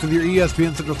Simcox with your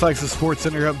ESPN Central Texas Sports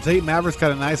Center update. Mavericks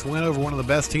got a nice win over one of the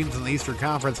best teams in the Eastern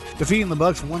Conference, defeating the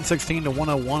Bucks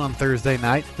 116-101 on Thursday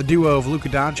night. The duo of Luka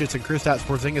Doncic and Kristaps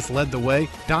Porzingis led the way.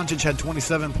 Doncic had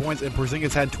 27 points and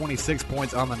Porzingis had 26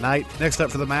 points on the night. Next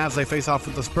up for the Mavs, they face off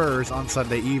with the Spurs on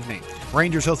Sunday evening.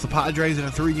 Rangers host the Padres in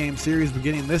a 3-game series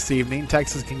beginning this evening.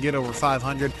 Texas can get over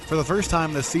 500 for the first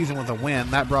time this season with a win.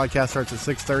 That broadcast starts at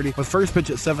 6:30 with first pitch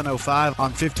at 7:05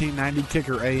 on 1590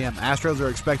 Kicker AM. Astros are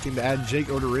expecting to add Jake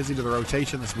Odorizzi to the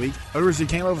rotation this week. Odorizzi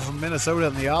came over from Minnesota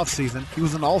in the offseason. He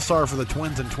was an all-star for the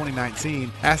Twins in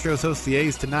 2019. Astros host the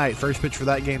A's tonight. First pitch for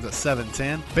that game is at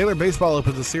 7:10. Baylor Baseball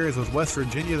opens the series with West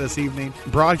Virginia this evening.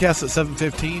 Broadcast at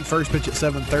 7:15. First pitch at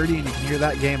 7:30, and you can hear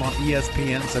that game on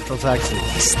ESPN Central Texas.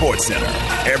 Sports Center,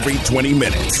 every 20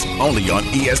 minutes, only on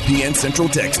ESPN Central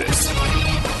Texas.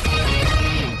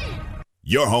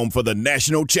 Your home for the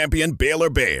national champion Baylor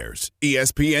Bears,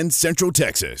 ESPN Central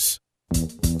Texas.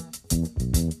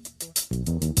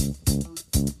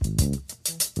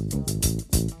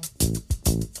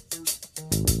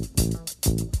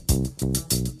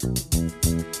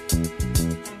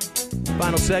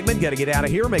 Final segment, got to get out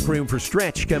of here. Make room for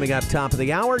Stretch coming up top of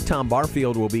the hour. Tom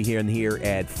Barfield will be here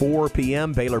at 4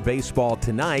 p.m. Baylor baseball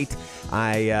tonight.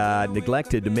 I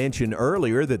neglected to mention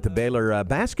earlier that the Baylor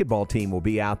basketball team will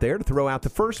be out there to throw out the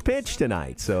first pitch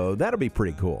tonight. So that'll be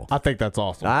pretty cool. I think that's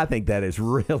awesome. I think that is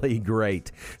really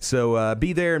great. So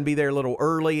be there a little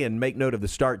early and make note of the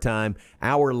start time.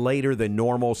 Hour later than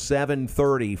normal,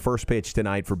 7:30 first pitch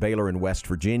tonight for Baylor in West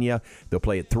Virginia. They'll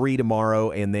play at 3 tomorrow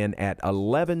and then at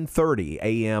 11:30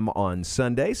 a.m. on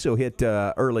Sunday. So hit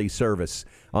early service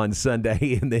on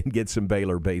Sunday and then get some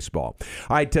Baylor baseball.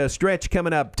 All right, Stretch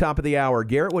coming up top of the hour.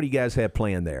 Garrett, what do you guys have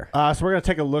planned there? So we're going to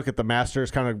take a look at the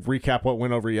Masters, kind of recap what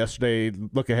went over yesterday,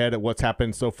 look ahead at what's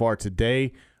happened so far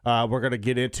today. We're going to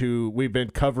get into, we've been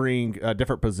covering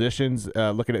different positions,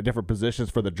 looking at different positions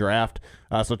for the draft.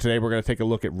 So today we're going to take a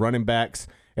look at running backs.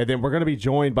 And then we're going to be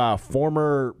joined by a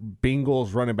former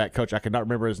Bengals running back coach. I cannot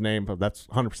remember his name, but that's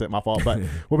 100% my fault. But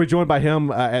we'll be joined by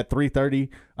him at 3:30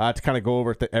 to kind of go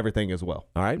over everything as well.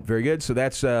 All right, very good. So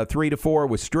that's 3 to 4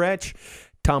 with Stretch.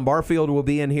 Tom Barfield will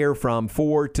be in here from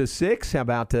 4 to 6. How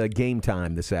about game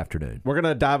time this afternoon? We're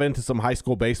going to dive into some high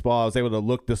school baseball. I was able to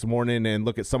look this morning and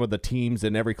look at some of the teams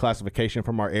in every classification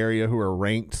from our area who are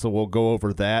ranked. So we'll go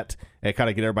over that and kind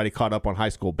of get everybody caught up on high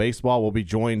school baseball. We'll be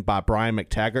joined by Brian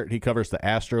McTaggart. He covers the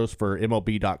Astros for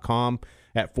MLB.com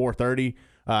at 4:30.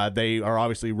 They are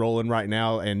obviously rolling right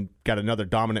now and got another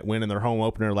dominant win in their home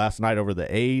opener last night over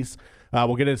the A's.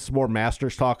 We'll get into some more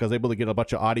Masters talk. I was able to get a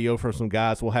bunch of audio from some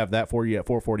guys. We'll have that for you at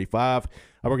 4:45.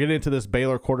 We're getting into this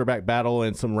Baylor quarterback battle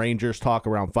and some Rangers talk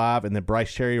around 5, and then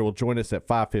Bryce Cherry will join us at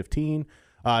 5:15.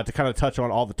 To kind of touch on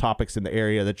all the topics in the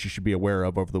area that you should be aware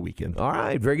of over the weekend. All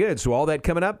right, very good. So all that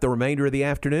coming up the remainder of the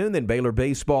afternoon. Then Baylor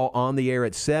baseball on the air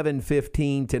at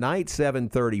 7:15 tonight,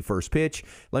 7:30 first pitch.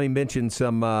 Let me mention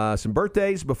some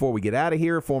birthdays before we get out of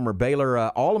here. Former Baylor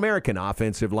All-American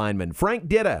offensive lineman Frank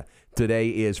Ditta. Today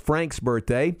is Frank's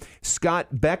birthday. Scott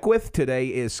Beckwith. Today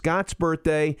is Scott's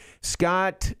birthday.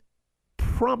 Scott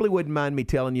probably wouldn't mind me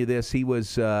telling you this. He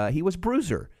was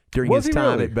bruiser during his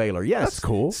time at Baylor. Yes. That's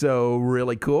cool. So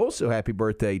really cool. So happy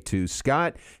birthday to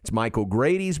Scott. It's Michael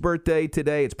Grady's birthday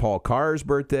today. It's Paul Carr's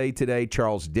birthday today.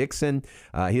 Charles Dixon,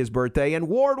 his birthday. And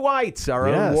Ward White's, our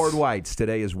own Ward White's.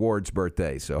 Today is Ward's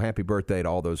birthday. So happy birthday to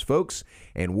all those folks.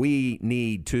 And we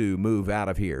need to move out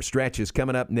of here. Stretch is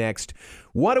coming up next.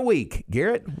 What a week,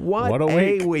 Garrett. What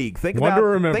a week. Think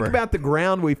about the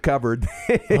ground we've covered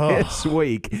this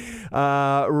week.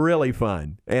 Really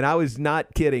fun. And I was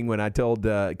not kidding when I told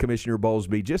Commissioner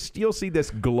Bowlesby, you'll see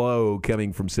this glow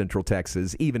coming from Central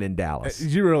Texas, even in Dallas.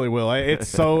 You really will. It's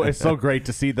so great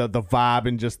to see the vibe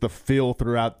and just the feel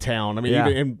throughout town. I mean,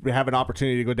 even have an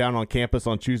opportunity to go down on campus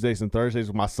on Tuesdays and Thursdays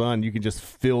with my son. You can just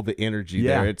feel the energy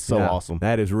there. It's so awesome.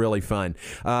 That is really fun.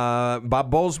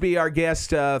 Bob Bowlesby, our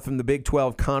guest from the Big 12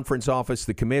 Conference Office,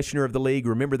 the commissioner of the league.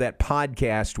 Remember that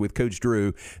podcast with Coach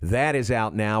Drew? That is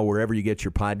out now wherever you get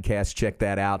your podcasts. Check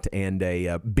that out. And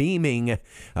a beaming,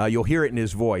 you'll hear it in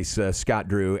his voice, Scott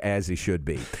Drew, as he should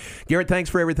be. Garrett,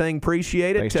 thanks for everything.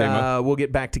 Appreciate it. Thanks, we'll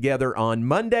get back together on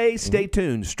Monday. Stay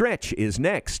tuned. Stretch is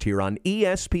next here on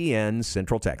ESPN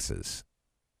Central Texas.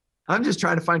 I'm just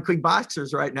trying to find quick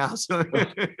boxers right now. So